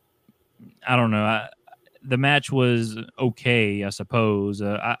don't know. The match was okay, I suppose.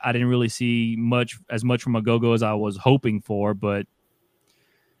 I didn't really see as much from Ogogo as I was hoping for, but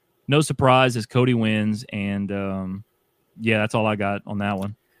no surprise as Cody wins. And yeah, that's all I got on that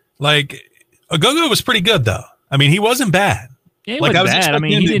one. Ogogo was pretty good, though. I mean, he wasn't bad. Yeah, he wasn't bad. I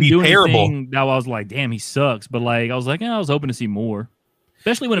mean, he didn't do anything that I was like, damn, he sucks. But I was like, I was hoping to see more,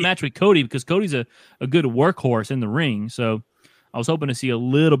 especially when a match with Cody, because Cody's a good workhorse in the ring. So I was hoping to see a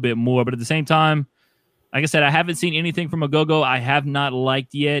little bit more. But at the same time, like I said, I haven't seen anything from Ogogo I have not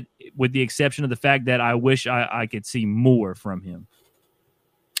liked yet, with the exception of the fact that I wish I could see more from him.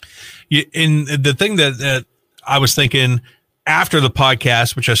 Yeah, and the thing that I was thinking after the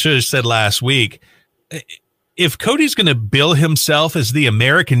podcast, which I should have said last week, if Cody's going to bill himself as the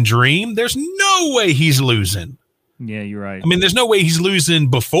American Dream, there's no way he's losing. Yeah, you're right. I mean, there's no way he's losing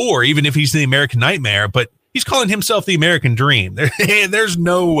before, even if he's the American Nightmare, but he's calling himself the American Dream. There's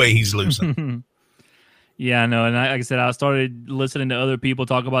no way he's losing. Yeah, I know. And like I said, I started listening to other people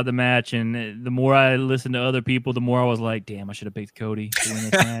talk about the match, and the more I listened to other people, the more I was like, damn, I should have picked Cody to win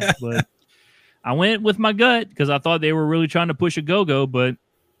this match. But I went with my gut because I thought they were really trying to push Ogogo, but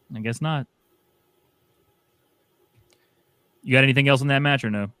I guess not. You got anything else on that match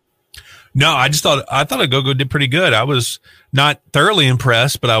or no? No, I thought Ogogo did pretty good. I was not thoroughly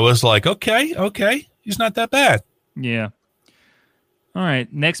impressed, but I was like, okay, he's not that bad. Yeah. All right,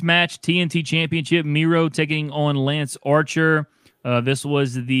 next match, TNT Championship, Miro taking on Lance Archer. This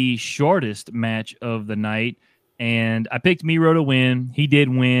was the shortest match of the night, and I picked Miro to win. He did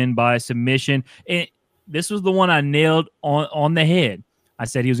win by submission. And this was the one I nailed on the head. I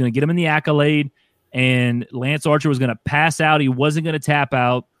said he was going to get him in the accolade, and Lance Archer was going to pass out. He wasn't going to tap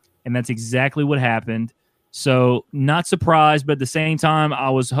out, and that's exactly what happened. So not surprised, but at the same time, I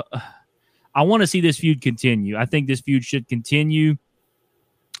want to see this feud continue. I think this feud should continue.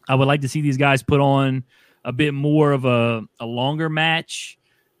 I would like to see these guys put on a bit more of a longer match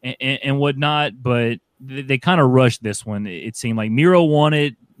and whatnot, but they kind of rushed this one. It seemed like Miro won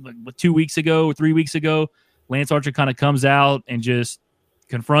it 2 weeks ago, 3 weeks ago. Lance Archer kind of comes out and just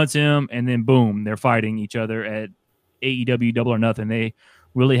confronts him, and then boom, they're fighting each other at AEW Double or Nothing. They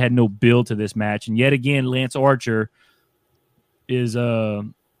really had no build to this match, and yet again, Lance Archer his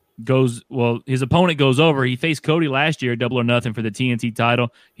opponent goes over. He faced Cody last year, Double or Nothing, for the TNT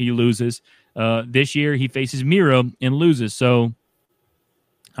title. He loses. This year, he faces Miro and loses. So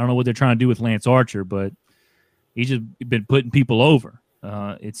I don't know what they're trying to do with Lance Archer, but he's just been putting people over,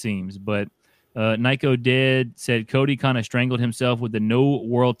 it seems. But Nico Dead said Cody kind of strangled himself with the no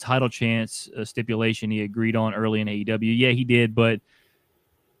world title chance stipulation he agreed on early in AEW. Yeah, he did, but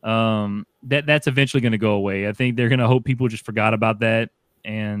that's eventually going to go away. I think they're going to hope people just forgot about that,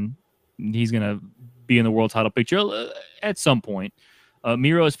 and he's going to be in the world title picture at some point.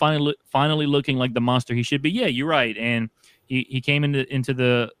 Miro is finally looking like the monster he should be. Yeah, you're right. And he came into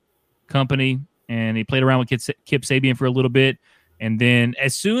the company, and he played around with Kip Sabian for a little bit. And then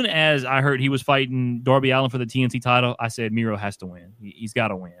as soon as I heard he was fighting Darby Allin for the TNT title, I said Miro has to win. He's got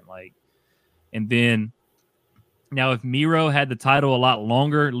to win. And then now if Miro had the title a lot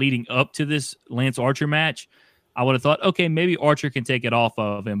longer leading up to this Lance Archer match, I would have thought, okay, maybe Archer can take it off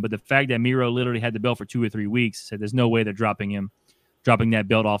of him. But the fact that Miro literally had the belt for 2 or 3 weeks, said there's no way they're dropping that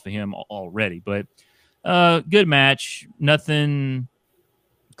belt off of him already. But good match. Nothing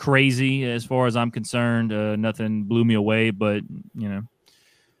crazy as far as I'm concerned. Nothing blew me away, but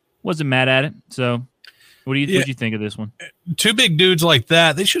wasn't mad at it. So, what do you think of this one? Two big dudes like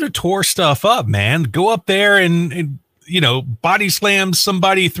that, they should have tore stuff up, man. Go up there and body slam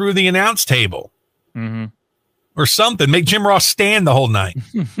somebody through the announce table. Mm-hmm. Or something. Make Jim Ross stand the whole night.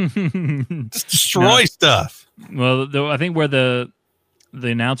 Just destroy stuff. Well, I think where the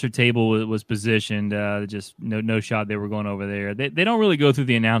announcer table was positioned, just no shot they were going over there. They don't really go through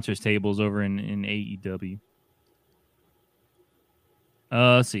the announcers tables over in AEW.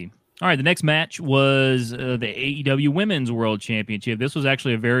 Let's see. All right, the next match was the AEW Women's World Championship. This was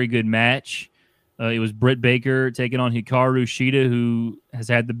actually a very good match. It was Britt Baker taking on Hikaru Shida, who has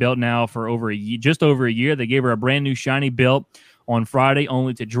had the belt now for just over a year. They gave her a brand new shiny belt on Friday,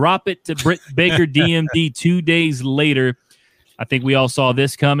 only to drop it to Britt Baker DMD 2 days later. I think we all saw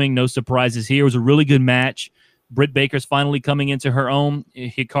this coming. No surprises here. It was a really good match. Britt Baker's finally coming into her own.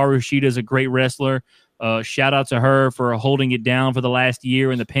 Hikaru Shida is a great wrestler. Shout out to her for holding it down for the last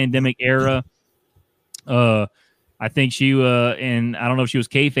year in the pandemic era. I think she, and I don't know if she was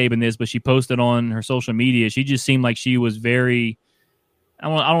kayfabing this, but she posted on her social media. She just seemed like she was very, I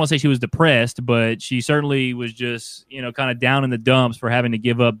don't want to say she was depressed, but she certainly was just, kind of down in the dumps for having to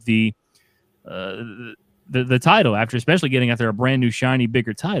give up the title especially getting after a brand new shiny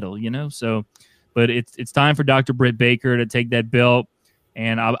bigger title, So, but it's time for Dr. Britt Baker to take that belt,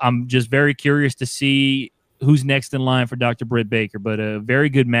 and I'm just very curious to see who's next in line for Dr. Britt Baker. But a very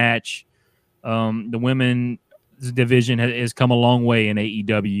good match. The women division has come a long way in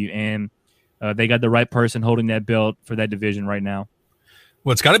AEW, and they got the right person holding that belt for that division right now.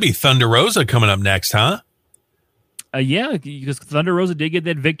 Well, it's got to be Thunder Rosa coming up next, huh? Yeah, because Thunder Rosa did get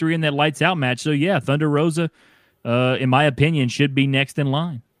that victory in that Lights Out match. So, yeah, Thunder Rosa, in my opinion, should be next in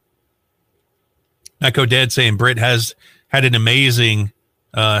line. Echo Dad saying Britt has had an amazing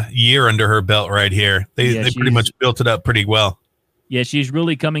year under her belt right here. They pretty much built it up pretty well. Yeah, she's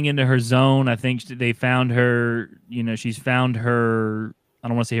really coming into her zone. I think they found her, she's found her, I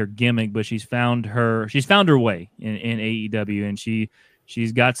don't want to say her gimmick, but she's found her way in AEW, and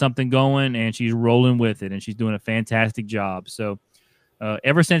she's got something going, and she's rolling with it, and she's doing a fantastic job. So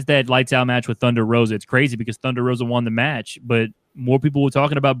ever since that Lights Out match with Thunder Rosa, it's crazy because Thunder Rosa won the match, but more people were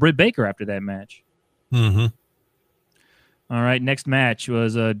talking about Britt Baker after that match. Mm-hmm. All right, next match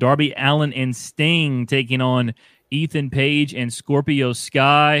was Darby Allin and Sting taking on Ethan Page and Scorpio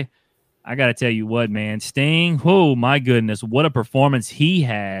Sky. I got to tell you what, man. Sting, oh my goodness, what a performance he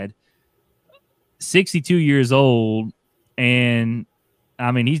had. 62 years old, and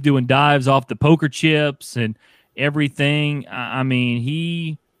I mean, he's doing dives off the poker chips and everything. I mean,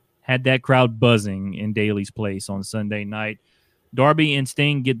 he had that crowd buzzing in Daly's Place on Sunday night. Darby and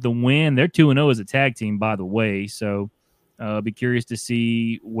Sting get the win. They're 2-0 as a tag team, by the way, so be curious to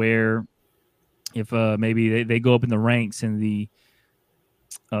see where, if maybe they go up in the ranks in the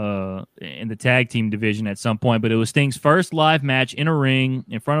tag team division at some point. But it was Sting's first live match in a ring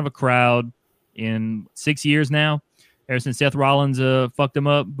in front of a crowd in 6 years now, ever since Seth Rollins fucked him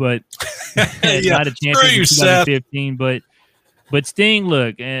up. But not a chance in 2015. But Sting,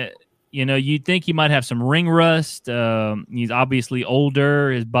 look, you'd think he might have some ring rust. He's obviously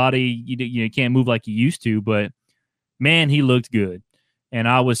older. His body, you can't move like he used to. But man, he looked good, and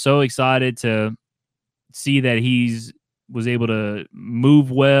I was so excited to see that was able to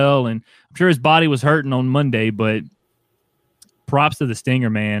move well, and I'm sure his body was hurting on Monday, but props to the Stinger,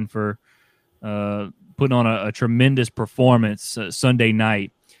 man, for putting on a tremendous performance Sunday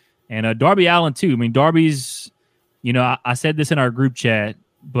night. And Darby Allin, too. I mean, Darby's, I said this in our group chat,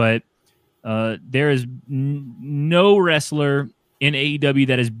 but there is no wrestler in AEW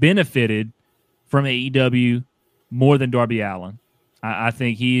that has benefited from AEW more than Darby Allin. I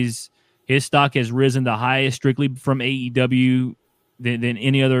think his stock has risen the highest strictly from AEW than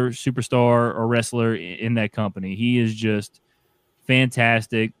any other superstar or wrestler in that company. He is just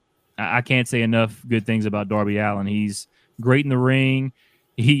fantastic. I can't say enough good things about Darby Allin. He's great in the ring.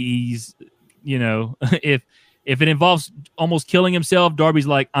 He's, if it involves almost killing himself, Darby's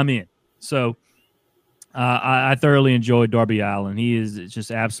like, I'm in. So I thoroughly enjoyed Darby Allin. He is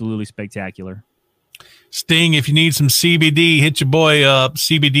just absolutely spectacular. Sting, if you need some CBD, hit your boy up,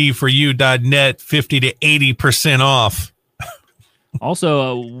 cbdforyou.net, 50 to 80% off.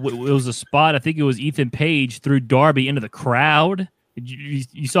 Also, it was a spot, I think it was Ethan Page threw Darby into the crowd.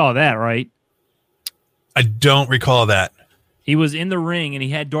 You saw that, right? I don't recall that. He was in the ring, and he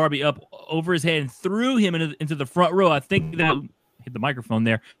had Darby up over his head and threw him into the front row. I think that hit the microphone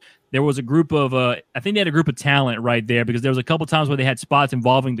there. There was a group of, I think they had a group of talent right there, because there was a couple times where they had spots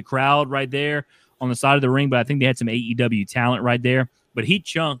involving the crowd right there on the side of the ring, but I think they had some AEW talent right there. but he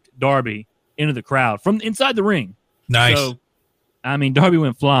chunked Darby into the crowd from inside the ring. Nice. So, I mean, Darby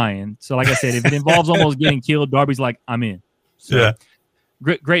went flying. So, like I said, if it involves almost getting killed, Darby's like, I'm in. So, yeah.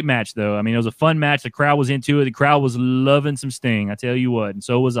 Great match, though. I mean, it was a fun match. The crowd was into it. The crowd was loving some Sting, I tell you what. And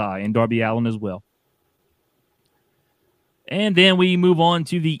so was I, and Darby Allin as well. And then we move on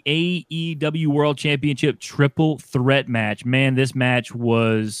to the AEW World Championship Triple Threat match. Man, this match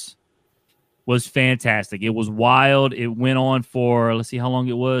was fantastic. It was wild. It went on for, let's see how long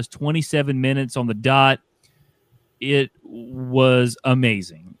it was, 27 minutes on the dot. It was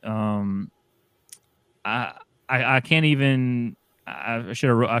amazing. I can't even. I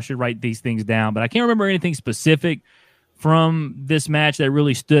should write these things down, but I can't remember anything specific from this match that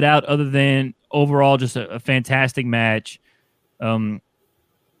really stood out, other than overall just a fantastic match. Orange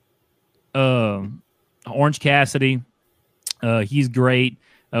Cassidy, he's great.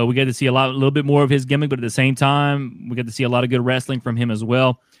 We got to see a little bit more of his gimmick, but at the same time, we got to see a lot of good wrestling from him as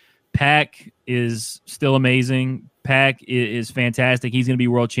well. Pac is still amazing. Pac is fantastic. He's going to be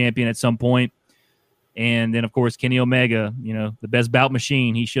world champion at some point. And then, of course, Kenny Omega, the best bout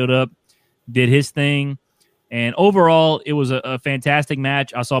machine. He showed up, did his thing. And overall, it was a fantastic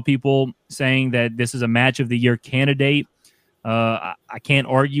match. I saw people saying that this is a match of the year candidate. I can't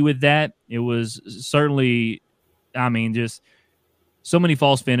argue with that. It was certainly, just so many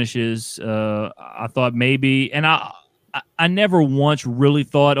false finishes. I thought maybe, and I never once really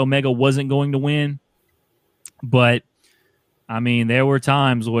thought Omega wasn't going to win. But, there were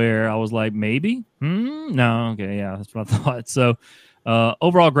times where I was like, maybe? No, okay, yeah, that's what I thought. So,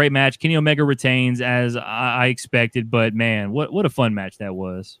 overall, great match. Kenny Omega retains as I expected, but, man, what a fun match that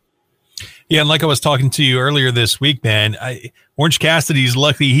was. Yeah, and like I was talking to you earlier this week, man, Orange Cassidy's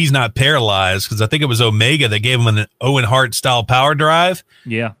lucky he's not paralyzed, because I think it was Omega that gave him an Owen Hart-style power drive.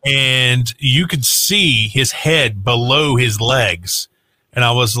 Yeah. And you could see his head below his legs. And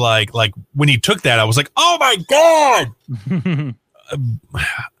I was like when he took that, I was like, oh, my God.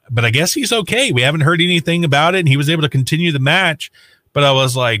 But I guess he's okay. We haven't heard anything about it, and he was able to continue the match. But I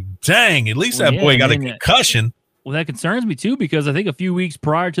was like, dang, at least that boy got a concussion. Well, that concerns me, too, because I think a few weeks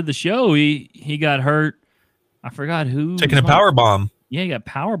prior to the show, he got hurt. I forgot who. Taking a power bomb. Yeah, he got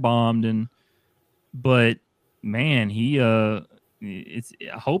power bombed. But, man, I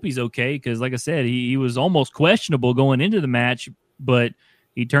hope he's okay, because, like I said, he was almost questionable going into the match, but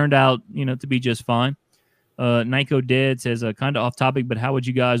he turned out, to be just fine. Nyko Dead says, kind of off topic, but how would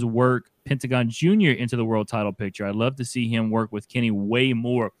you guys work Pentagon Jr. into the world title picture? I'd love to see him work with Kenny way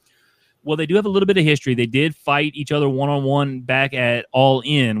more. Well, they do have a little bit of history. They did fight each other one-on-one back at All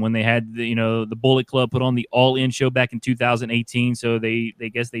In when they had the Bullet Club put on the All In show back in 2018. So they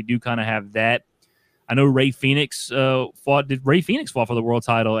guess they do kind of have that. I know Ray Phoenix fought. Did Ray Phoenix fought for the world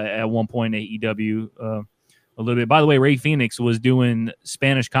title at one point in AEW a little bit? By the way, Ray Phoenix was doing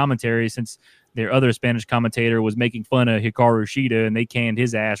Spanish commentary since their other Spanish commentator was making fun of Hikaru Shida, and they canned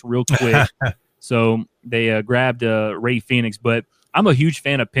his ass real quick. So they grabbed Ray Phoenix. But I'm a huge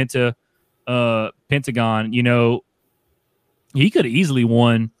fan of Pentagon. He could have easily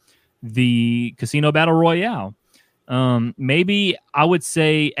won the Casino Battle Royale. Maybe I would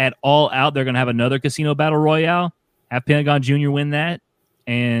say at All Out they're going to have another Casino Battle Royale, have Pentagon Jr. win that,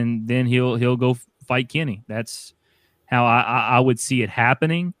 and then he'll go fight Kenny. That's how I would see it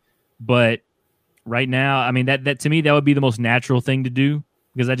happening. But right now, that to me, that would be the most natural thing to do,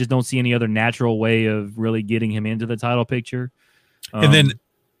 because I just don't see any other natural way of really getting him into the title picture. And then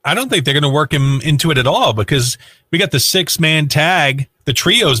I don't think they're going to work him into it at all, because we got the 6-man tag, the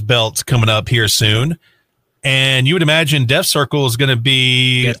trios belts coming up here soon. And you would imagine Death Circle is going to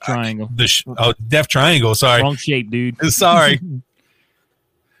be Death Triangle. Death Triangle. Sorry. Wrong shape, dude. Sorry.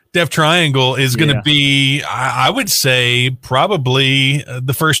 Death Triangle is going to be, I would say, probably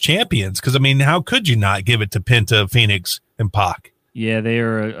the first champions. Because, how could you not give it to Penta, Phoenix, and Pac? Yeah, they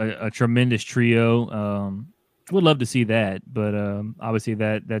are a tremendous trio. Would love to see that, but obviously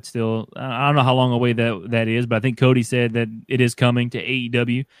that's still, I don't know how long away that is, but I think Cody said that it is coming to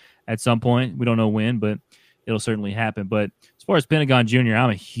AEW at some point. We don't know when, but it'll certainly happen. But as far as Pentagon Jr., I'm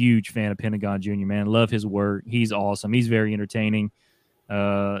a huge fan of Pentagon Jr., man. Love his work. He's awesome. He's very entertaining.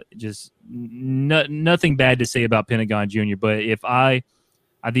 Just nothing bad to say about Pentagon Jr., but if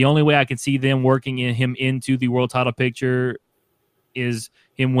the only way I can see them working him into the world title picture is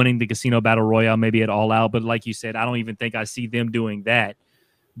him winning the Casino Battle Royale, maybe at All Out. But like you said, I don't even think I see them doing that.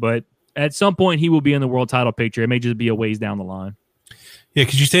 But at some point, he will be in the world title picture. It may just be a ways down the line. Yeah,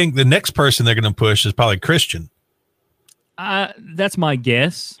 because you think the next person they're going to push is probably Christian. That's my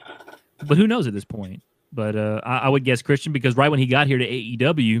guess. But who knows at this point? But I would guess Christian, because right when he got here to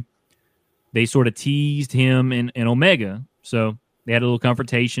AEW, they sort of teased him and Omega. So they had a little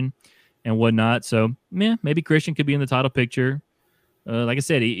confrontation and whatnot. So, yeah, maybe Christian could be in the title picture. Like I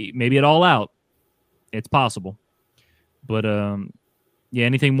said, maybe it All Out. It's possible. But, yeah,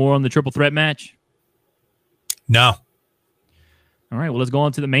 anything more on the triple threat match? No. All right, well, let's go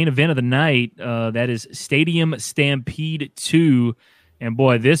on to the main event of the night. That is Stadium Stampede 2. And,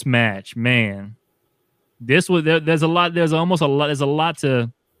 boy, this match, man, there's a lot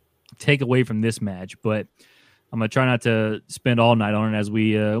to take away from this match. But I'm going to try not to spend all night on it as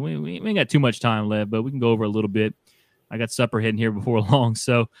we ain't got too much time left, but we can go over a little bit. I got supper hitting here before long.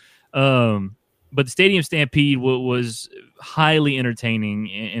 So, but the Stadium Stampede was highly entertaining,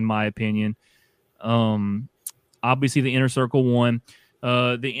 in my opinion. Obviously, the Inner Circle won.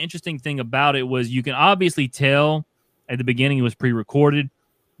 The interesting thing about it was you can obviously tell at the beginning it was pre-recorded.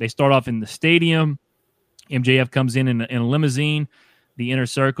 They start off in the stadium. MJF comes in a limousine. The Inner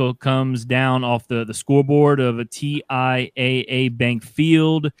Circle comes down off the scoreboard of a TIAA Bank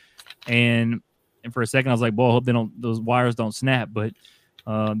Field. And for a second, I was like, boy, I hope those wires don't snap. But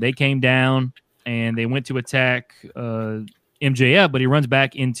they came down, and they went to attack MJF, but he runs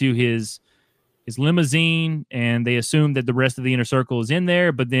back into his limousine, and they assume that the rest of the Inner Circle is in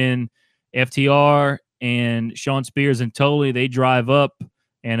there. But then FTR and Shawn Spears and Tully, they drive up,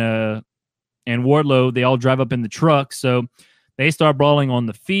 and Wardlow, they all drive up in the truck. So they start brawling on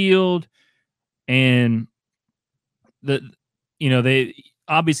the field, and they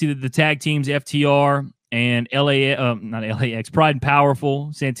obviously the tag teams FTR and not LAX, Pride and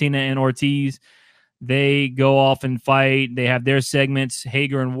Powerful, Santina and Ortiz, they go off and fight. They have their segments.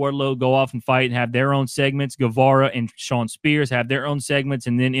 Hager and Wardlow go off and fight and have their own segments. Guevara and Shawn Spears have their own segments,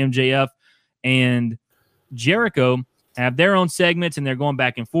 and then MJF and Jericho have their own segments, and they're going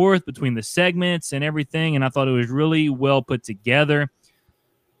back and forth between the segments and everything, and I thought it was really well put together.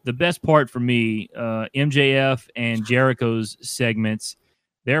 The best part for me, MJF and Jericho's segments,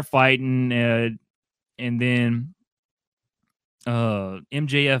 they're fighting, and then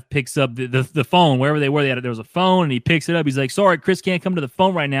MJF picks up the phone, wherever they were. There was a phone, and he picks it up. He's like, sorry, Chris can't come to the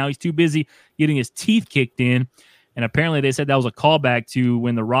phone right now. He's too busy getting his teeth kicked in. And apparently they said that was a callback to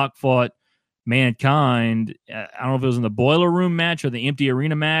when The Rock fought Mankind. I don't know if it was in the Boiler Room match or the Empty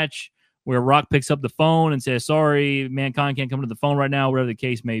Arena match, where Rock picks up the phone and says, sorry, Mankind can't come to the phone right now, whatever the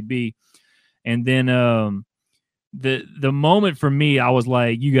case may be. And then the moment for me, I was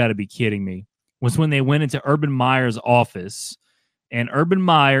like, you got to be kidding me, was when they went into Urban Meyer's office, and Urban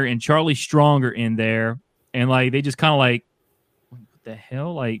Meyer and Charlie Strong are in there, and like they just kind of like, what the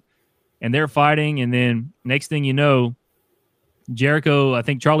hell? Like, and they're fighting, and then next thing you know, Jericho, I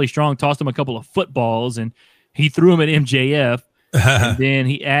think Charlie Strong tossed him a couple of footballs, and he threw him at MJF. And then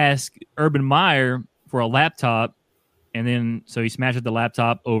he asked Urban Meyer for a laptop, and then so he smashed the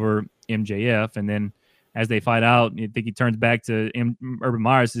laptop over MJF, and then as they fight out, I think he turns back to Urban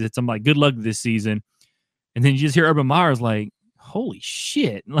Meyer and says something like, good luck this season. And then you just hear Urban Meyer's like, holy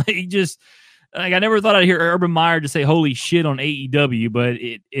shit. I never thought I'd hear Urban Meyer just say holy shit on AEW, but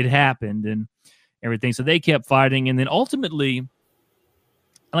it happened and everything. So they kept fighting. And then ultimately,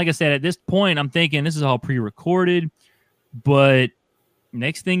 like I said, at this point, I'm thinking this is all pre-recorded. But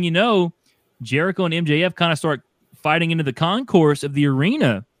next thing you know, Jericho and MJF kind of start fighting into the concourse of the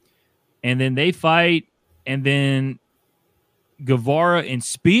arena. And then they fight. And then Guevara and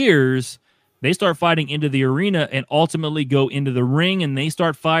Spears, they start fighting into the arena and ultimately go into the ring, and they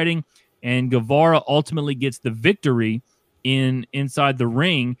start fighting, and Guevara ultimately gets the victory inside the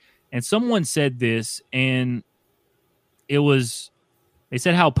ring. And someone said this, and they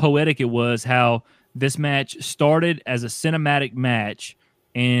said how poetic it was, how this match started as a cinematic match,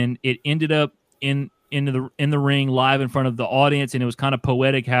 and it ended up in the ring live in front of the audience, and it was kind of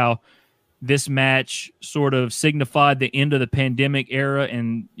poetic how this match sort of signified the end of the pandemic era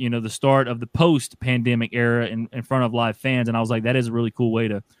and, the start of the post-pandemic era in front of live fans. And I was like, that is a really cool way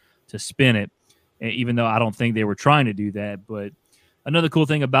to spin it, even though I don't think they were trying to do that. But another cool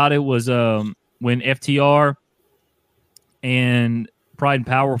thing about it was when FTR and Pride and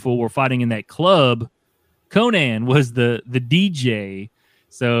Powerful were fighting in that club, Conan was the DJ.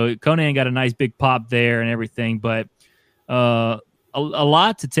 So Conan got a nice big pop there and everything. But a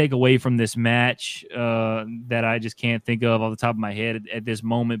lot to take away from this match that I just can't think of off the top of my head at this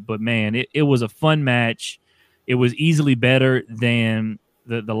moment. But, man, it was a fun match. It was easily better than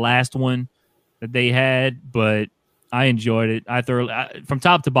the last one that they had, but I enjoyed it. From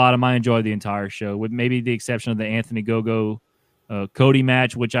top to bottom, I enjoyed the entire show, with maybe the exception of the Anthony Gogo Cody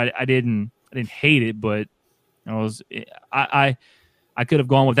match, which I didn't hate it, but I could have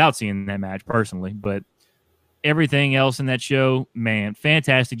gone without seeing that match personally, but everything else in that show, man,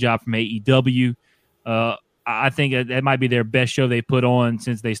 fantastic job from AEW. I think that might be their best show they put on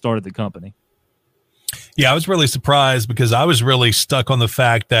since they started the company. Yeah, I was really surprised because I was really stuck on the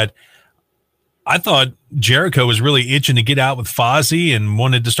fact that I thought Jericho was really itching to get out with Fozzy and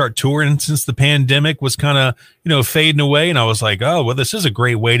wanted to start touring since the pandemic was kind of, fading away. And I was like, oh, well, this is a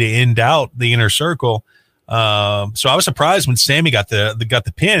great way to end out the Inner Circle. So I was surprised when Sammy got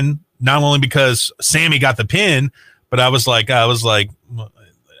the pin, not only because Sammy got the pin, but I was like,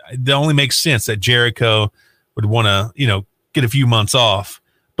 it only makes sense that Jericho would want to, get a few months off.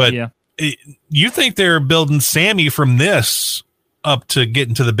 But yeah. You think they're building Sammy from this up to get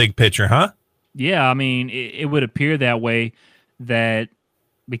into the big picture, huh? Yeah, I mean, it would appear that way, that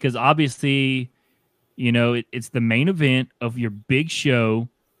because obviously, it's the main event of your big show,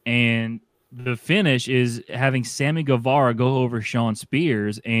 and the finish is having Sammy Guevara go over Shawn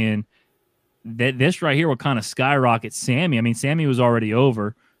Spears, and this right here will kind of skyrocket Sammy. I mean, Sammy was already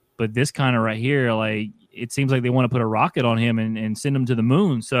over, but this kind of right here, like, it seems like they want to put a rocket on him and send him to the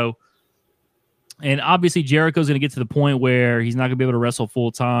moon. So, and obviously Jericho's going to get to the point where he's not going to be able to wrestle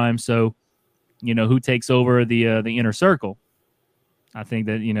full time. So, who takes over the Inner Circle? I think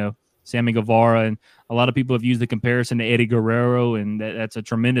that, Sammy Guevara, and a lot of people have used the comparison to Eddie Guerrero, and that's a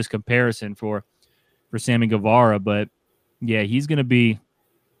tremendous comparison for Sammy Guevara. But yeah, he's going to be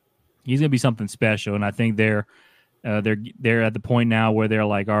something special. And I think they're at the point now where they're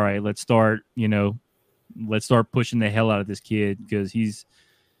like, all right, let's start pushing the hell out of this kid, because he's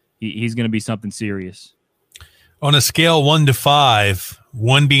going to be something serious. On a scale 1 to 5,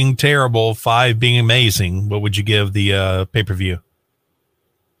 1 being terrible, 5 being amazing, what would you give the pay-per-view?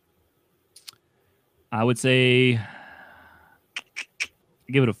 I would say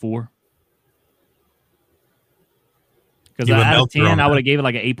give it a 4. Because out of 10, I would have gave it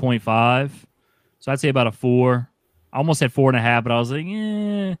like an 8.5. So I'd say about a 4. I almost said 4.5, but I was like,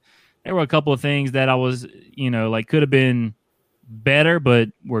 there were a couple of things that I was, could have been better, but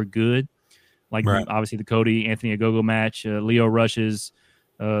were good. Like, right. Obviously the Cody Anthony Ogogo match, Leo Rush's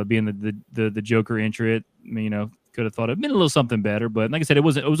being the Joker entrant. Could have thought it'd been a little something better, but like I said, it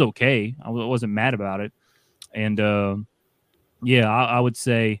was okay. I wasn't mad about it, and I would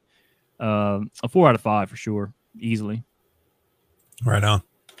say a 4 out of 5 for sure, easily. Right on.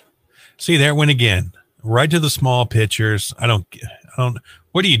 See, there it went again. Right to the small pictures. I don't.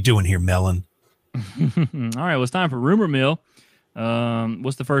 What are you doing here, Melon? All right, well, it's time for Rumor Mill.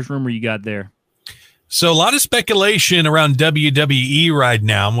 What's the first rumor you got there? So a lot of speculation around WWE right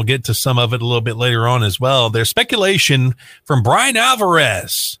now, and we'll get to some of it a little bit later on as well. There's speculation from Brian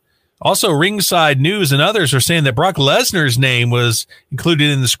Alvarez. Also, Ringside News and others are saying that Brock Lesnar's name was included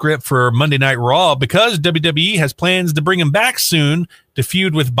in the script for Monday Night Raw because WWE has plans to bring him back soon to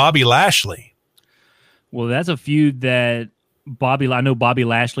feud with Bobby Lashley. Well, that's a feud that I know Bobby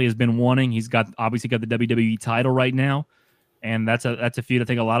Lashley has been wanting. He's obviously got the WWE title right now. And that's a feud I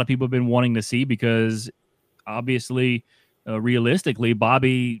think a lot of people have been wanting to see, because obviously, realistically,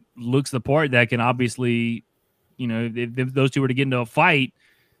 Bobby looks the part that can obviously, if those two were to get into a fight,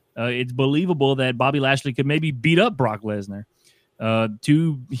 it's believable that Bobby Lashley could maybe beat up Brock Lesnar.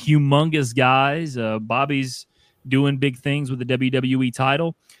 Two humongous guys. Bobby's doing big things with the WWE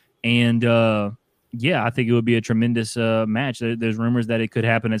title. And, I think it would be a tremendous match. There's rumors that it could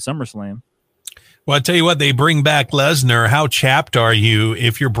happen at SummerSlam. Well, I tell you what, they bring back Lesnar. How chapped are you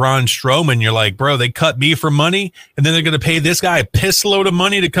if you're Braun Strowman? You're like, bro, they cut me for money, and then they're going to pay this guy a piss load of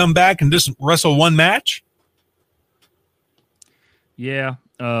money to come back and just wrestle one match? Yeah.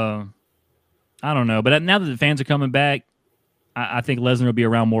 I don't know. But now that the fans are coming back, I think Lesnar will be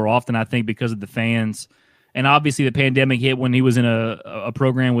around more often, I think, because of the fans. And obviously the pandemic hit when he was in a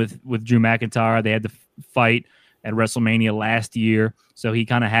program with Drew McIntyre. They had to fight at WrestleMania last year, so he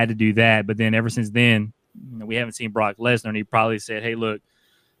kind of had to do that. But then ever since then, we haven't seen Brock Lesnar, and he probably said, hey, look,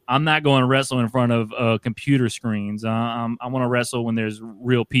 I'm not going to wrestle in front of computer screens. I want to wrestle when there's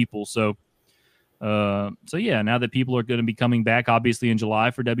real people. So yeah, now that people are going to be coming back, obviously in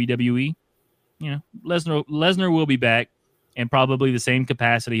July for WWE, Lesnar will be back, and probably the same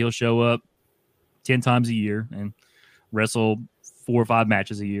capacity. He'll show up 10 times a year and wrestle 4 or 5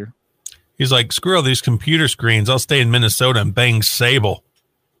 matches a year. He's like, screw all these computer screens. I'll stay in Minnesota and bang Sable.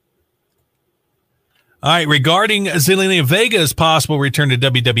 All right, regarding Zelina Vega's possible return to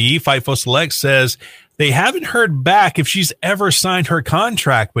WWE, Fightful Select says they haven't heard back if she's ever signed her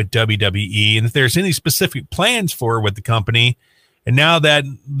contract with WWE and if there's any specific plans for her with the company. And now that,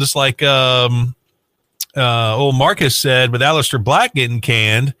 just like old Marcus said, with Aleister Black getting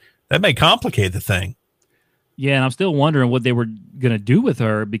canned, that may complicate the thing. Yeah, and I'm still wondering what they were going to do with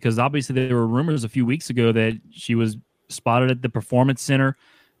her, because obviously there were rumors a few weeks ago that she was spotted at the Performance Center.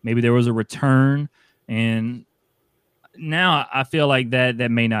 Maybe there was a return, And now I feel like that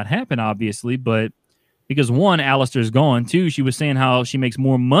may not happen, obviously, but because one, Alistair's gone. Two, she was saying how she makes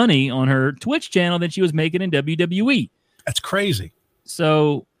more money on her Twitch channel than she was making in WWE. That's crazy.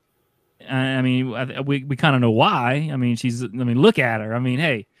 So, I mean, we kind of know why. I mean, look at her. I mean,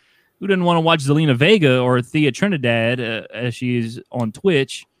 hey, who didn't want to watch Zelina Vega or Thea Trinidad as she is on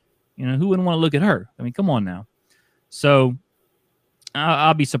Twitch? You know, who wouldn't want to look at her? I mean, come on now. So,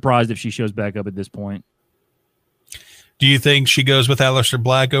 I'll be surprised if she shows back up at this point. Do you think she goes with Aleister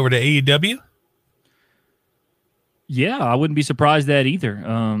Black over to AEW? Yeah, I wouldn't be surprised that either.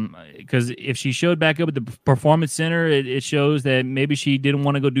 Because if she showed back up at the Performance Center, it shows that maybe she didn't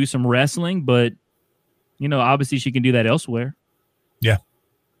want to go do some wrestling, but, you know, obviously she can do that elsewhere. Yeah.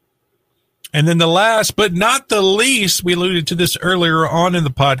 And then the last, but not the least, we alluded to this earlier on in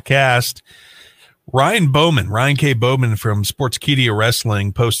the podcast, Ryan K. Bowman from Sportskeeda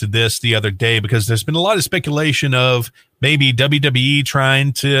Wrestling posted this the other day because there's been a lot of speculation of maybe WWE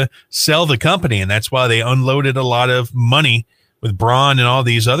trying to sell the company, and that's why they unloaded a lot of money with Braun and all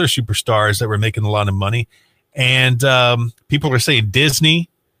these other superstars that were making a lot of money. And people are saying Disney,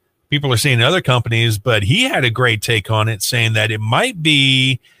 people are saying other companies, but he had a great take on it, saying that it might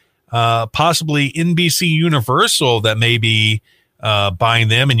be possibly NBC Universal that may be buying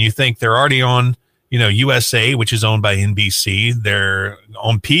them, and you think they're already on USA, which is owned by NBC. They're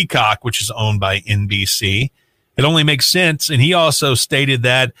on Peacock, which is owned by NBC. It only makes sense. And he also stated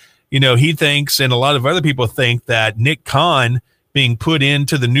that, he thinks, and a lot of other people think, that Nick Khan being put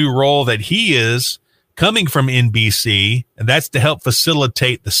into the new role that he is coming from NBC, and that's to help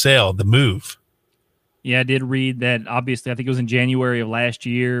facilitate the sale, the move. Yeah, I did read that. Obviously, I think it was in January of last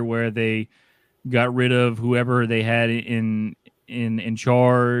year where they got rid of whoever they had in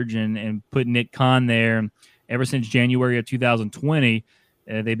charge and put Nick Khan there. Ever since January of 2020,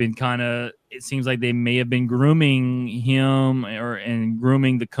 they've been it seems like they may have been grooming him and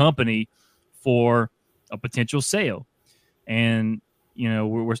grooming the company for a potential sale. And,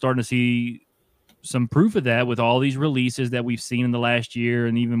 we're starting to see some proof of that with all these releases that we've seen in the last year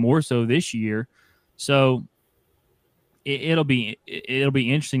and even more so this year. So it'll be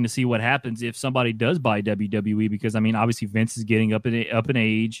interesting to see what happens if somebody does buy WWE, because obviously Vince is getting up in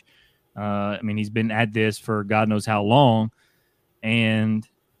age. He's been at this for God knows how long, and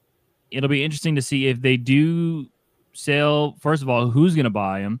it'll be interesting to see if they do sell. First of all, who's going to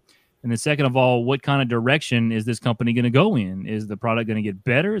buy them, and then second of all, what kind of direction is this company going to go in? Is the product going to get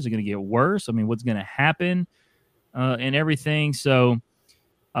better? Is it going to get worse? What's going to happen and everything? So.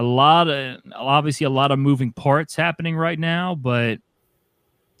 Obviously a lot of moving parts happening right now, but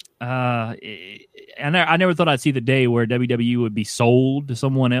I never thought I'd see the day where WWE would be sold to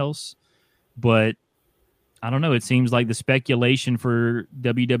someone else. But I don't know. It seems like the speculation for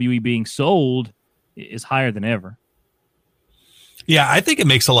WWE being sold is higher than ever. Yeah, I think it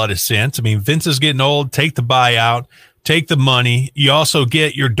makes a lot of sense. Vince is getting old. Take the buyout. Take the money. You also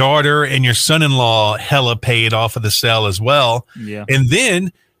get your daughter and your son-in-law hella paid off of the sale as well. Yeah. And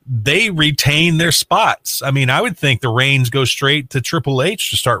then they retain their spots. I would think the reins go straight to Triple H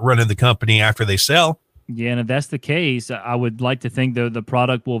to start running the company after they sell. Yeah, and if that's the case, I would like to think the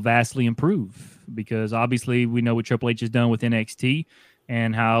product will vastly improve, because obviously we know what Triple H has done with NXT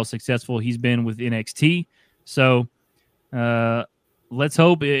and how successful he's been with NXT. So let's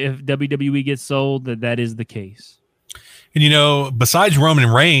hope if WWE gets sold that is the case. And, besides Roman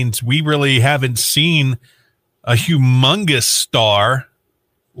Reigns, we really haven't seen a humongous star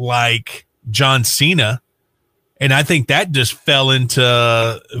like John Cena. And I think that just fell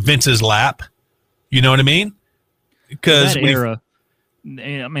into Vince's lap. You know what I mean? Because era.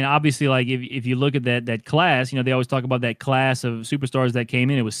 Obviously, like if you look at that class, they always talk about that class of superstars that came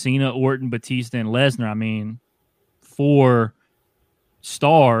in. It was Cena, Orton, Batista, and Lesnar. 4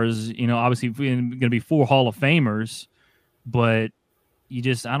 stars, obviously going to be 4 Hall of Famers. But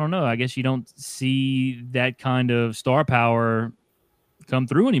I don't know. I guess you don't see that kind of star power come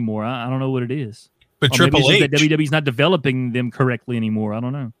through anymore. I don't know what it is. But Triple H, that WWE's not developing them correctly anymore. I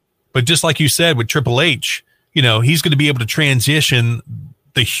don't know. But just like you said with Triple H, he's going to be able to transition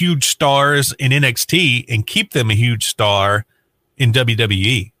the huge stars in NXT and keep them a huge star in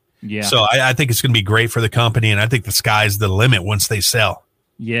WWE. Yeah. So I think it's going to be great for the company, and I think the sky's the limit once they sell.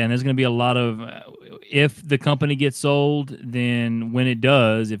 Yeah, and there's going to be a lot of if the company gets sold, then when it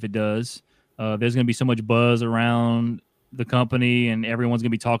does, if it does, there's going to be so much buzz around the company, and everyone's going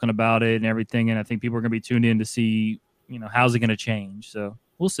to be talking about it and everything. And I think people are going to be tuned in to see, how's it going to change. So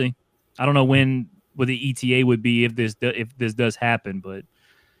we'll see. I don't know what the ETA would be if this does happen, but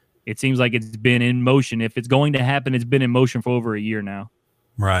it seems like it's been in motion. If it's going to happen, it's been in motion for over a year now.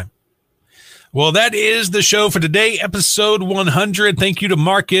 Right. Well, that is the show for today, episode 100. Thank you to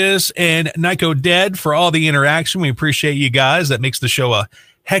Marcus and Nico Dead for all the interaction. We appreciate you guys. That makes the show a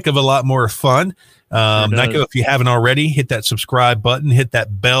heck of a lot more fun. Nico, if you haven't already, hit that subscribe button, hit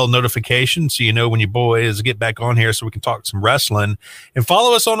that bell notification so you know when your boys get back on here so we can talk some wrestling. And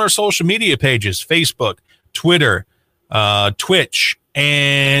follow us on our social media pages, Facebook, Twitter, Twitch,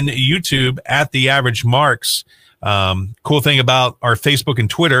 and YouTube at The Average Marks. Cool thing about our Facebook and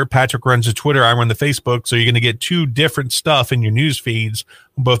Twitter, Patrick runs the Twitter, I run the Facebook, so you're going to get two different stuff in your news feeds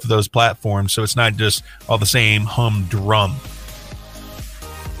on both of those platforms, so it's not just all the same humdrum.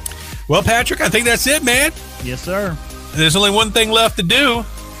 Well, Patrick, I think that's it, man. Yes, sir. There's only one thing left to do.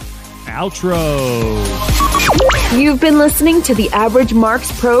 Outro. You've been listening to the Average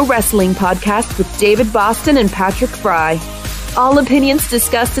Marks Pro Wrestling Podcast with David Boston and Patrick Fry. All opinions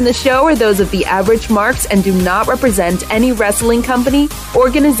discussed in the show are those of the Average Marks and do not represent any wrestling company,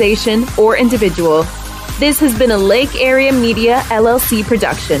 organization, or individual. This has been a Lake Area Media LLC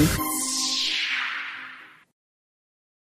production.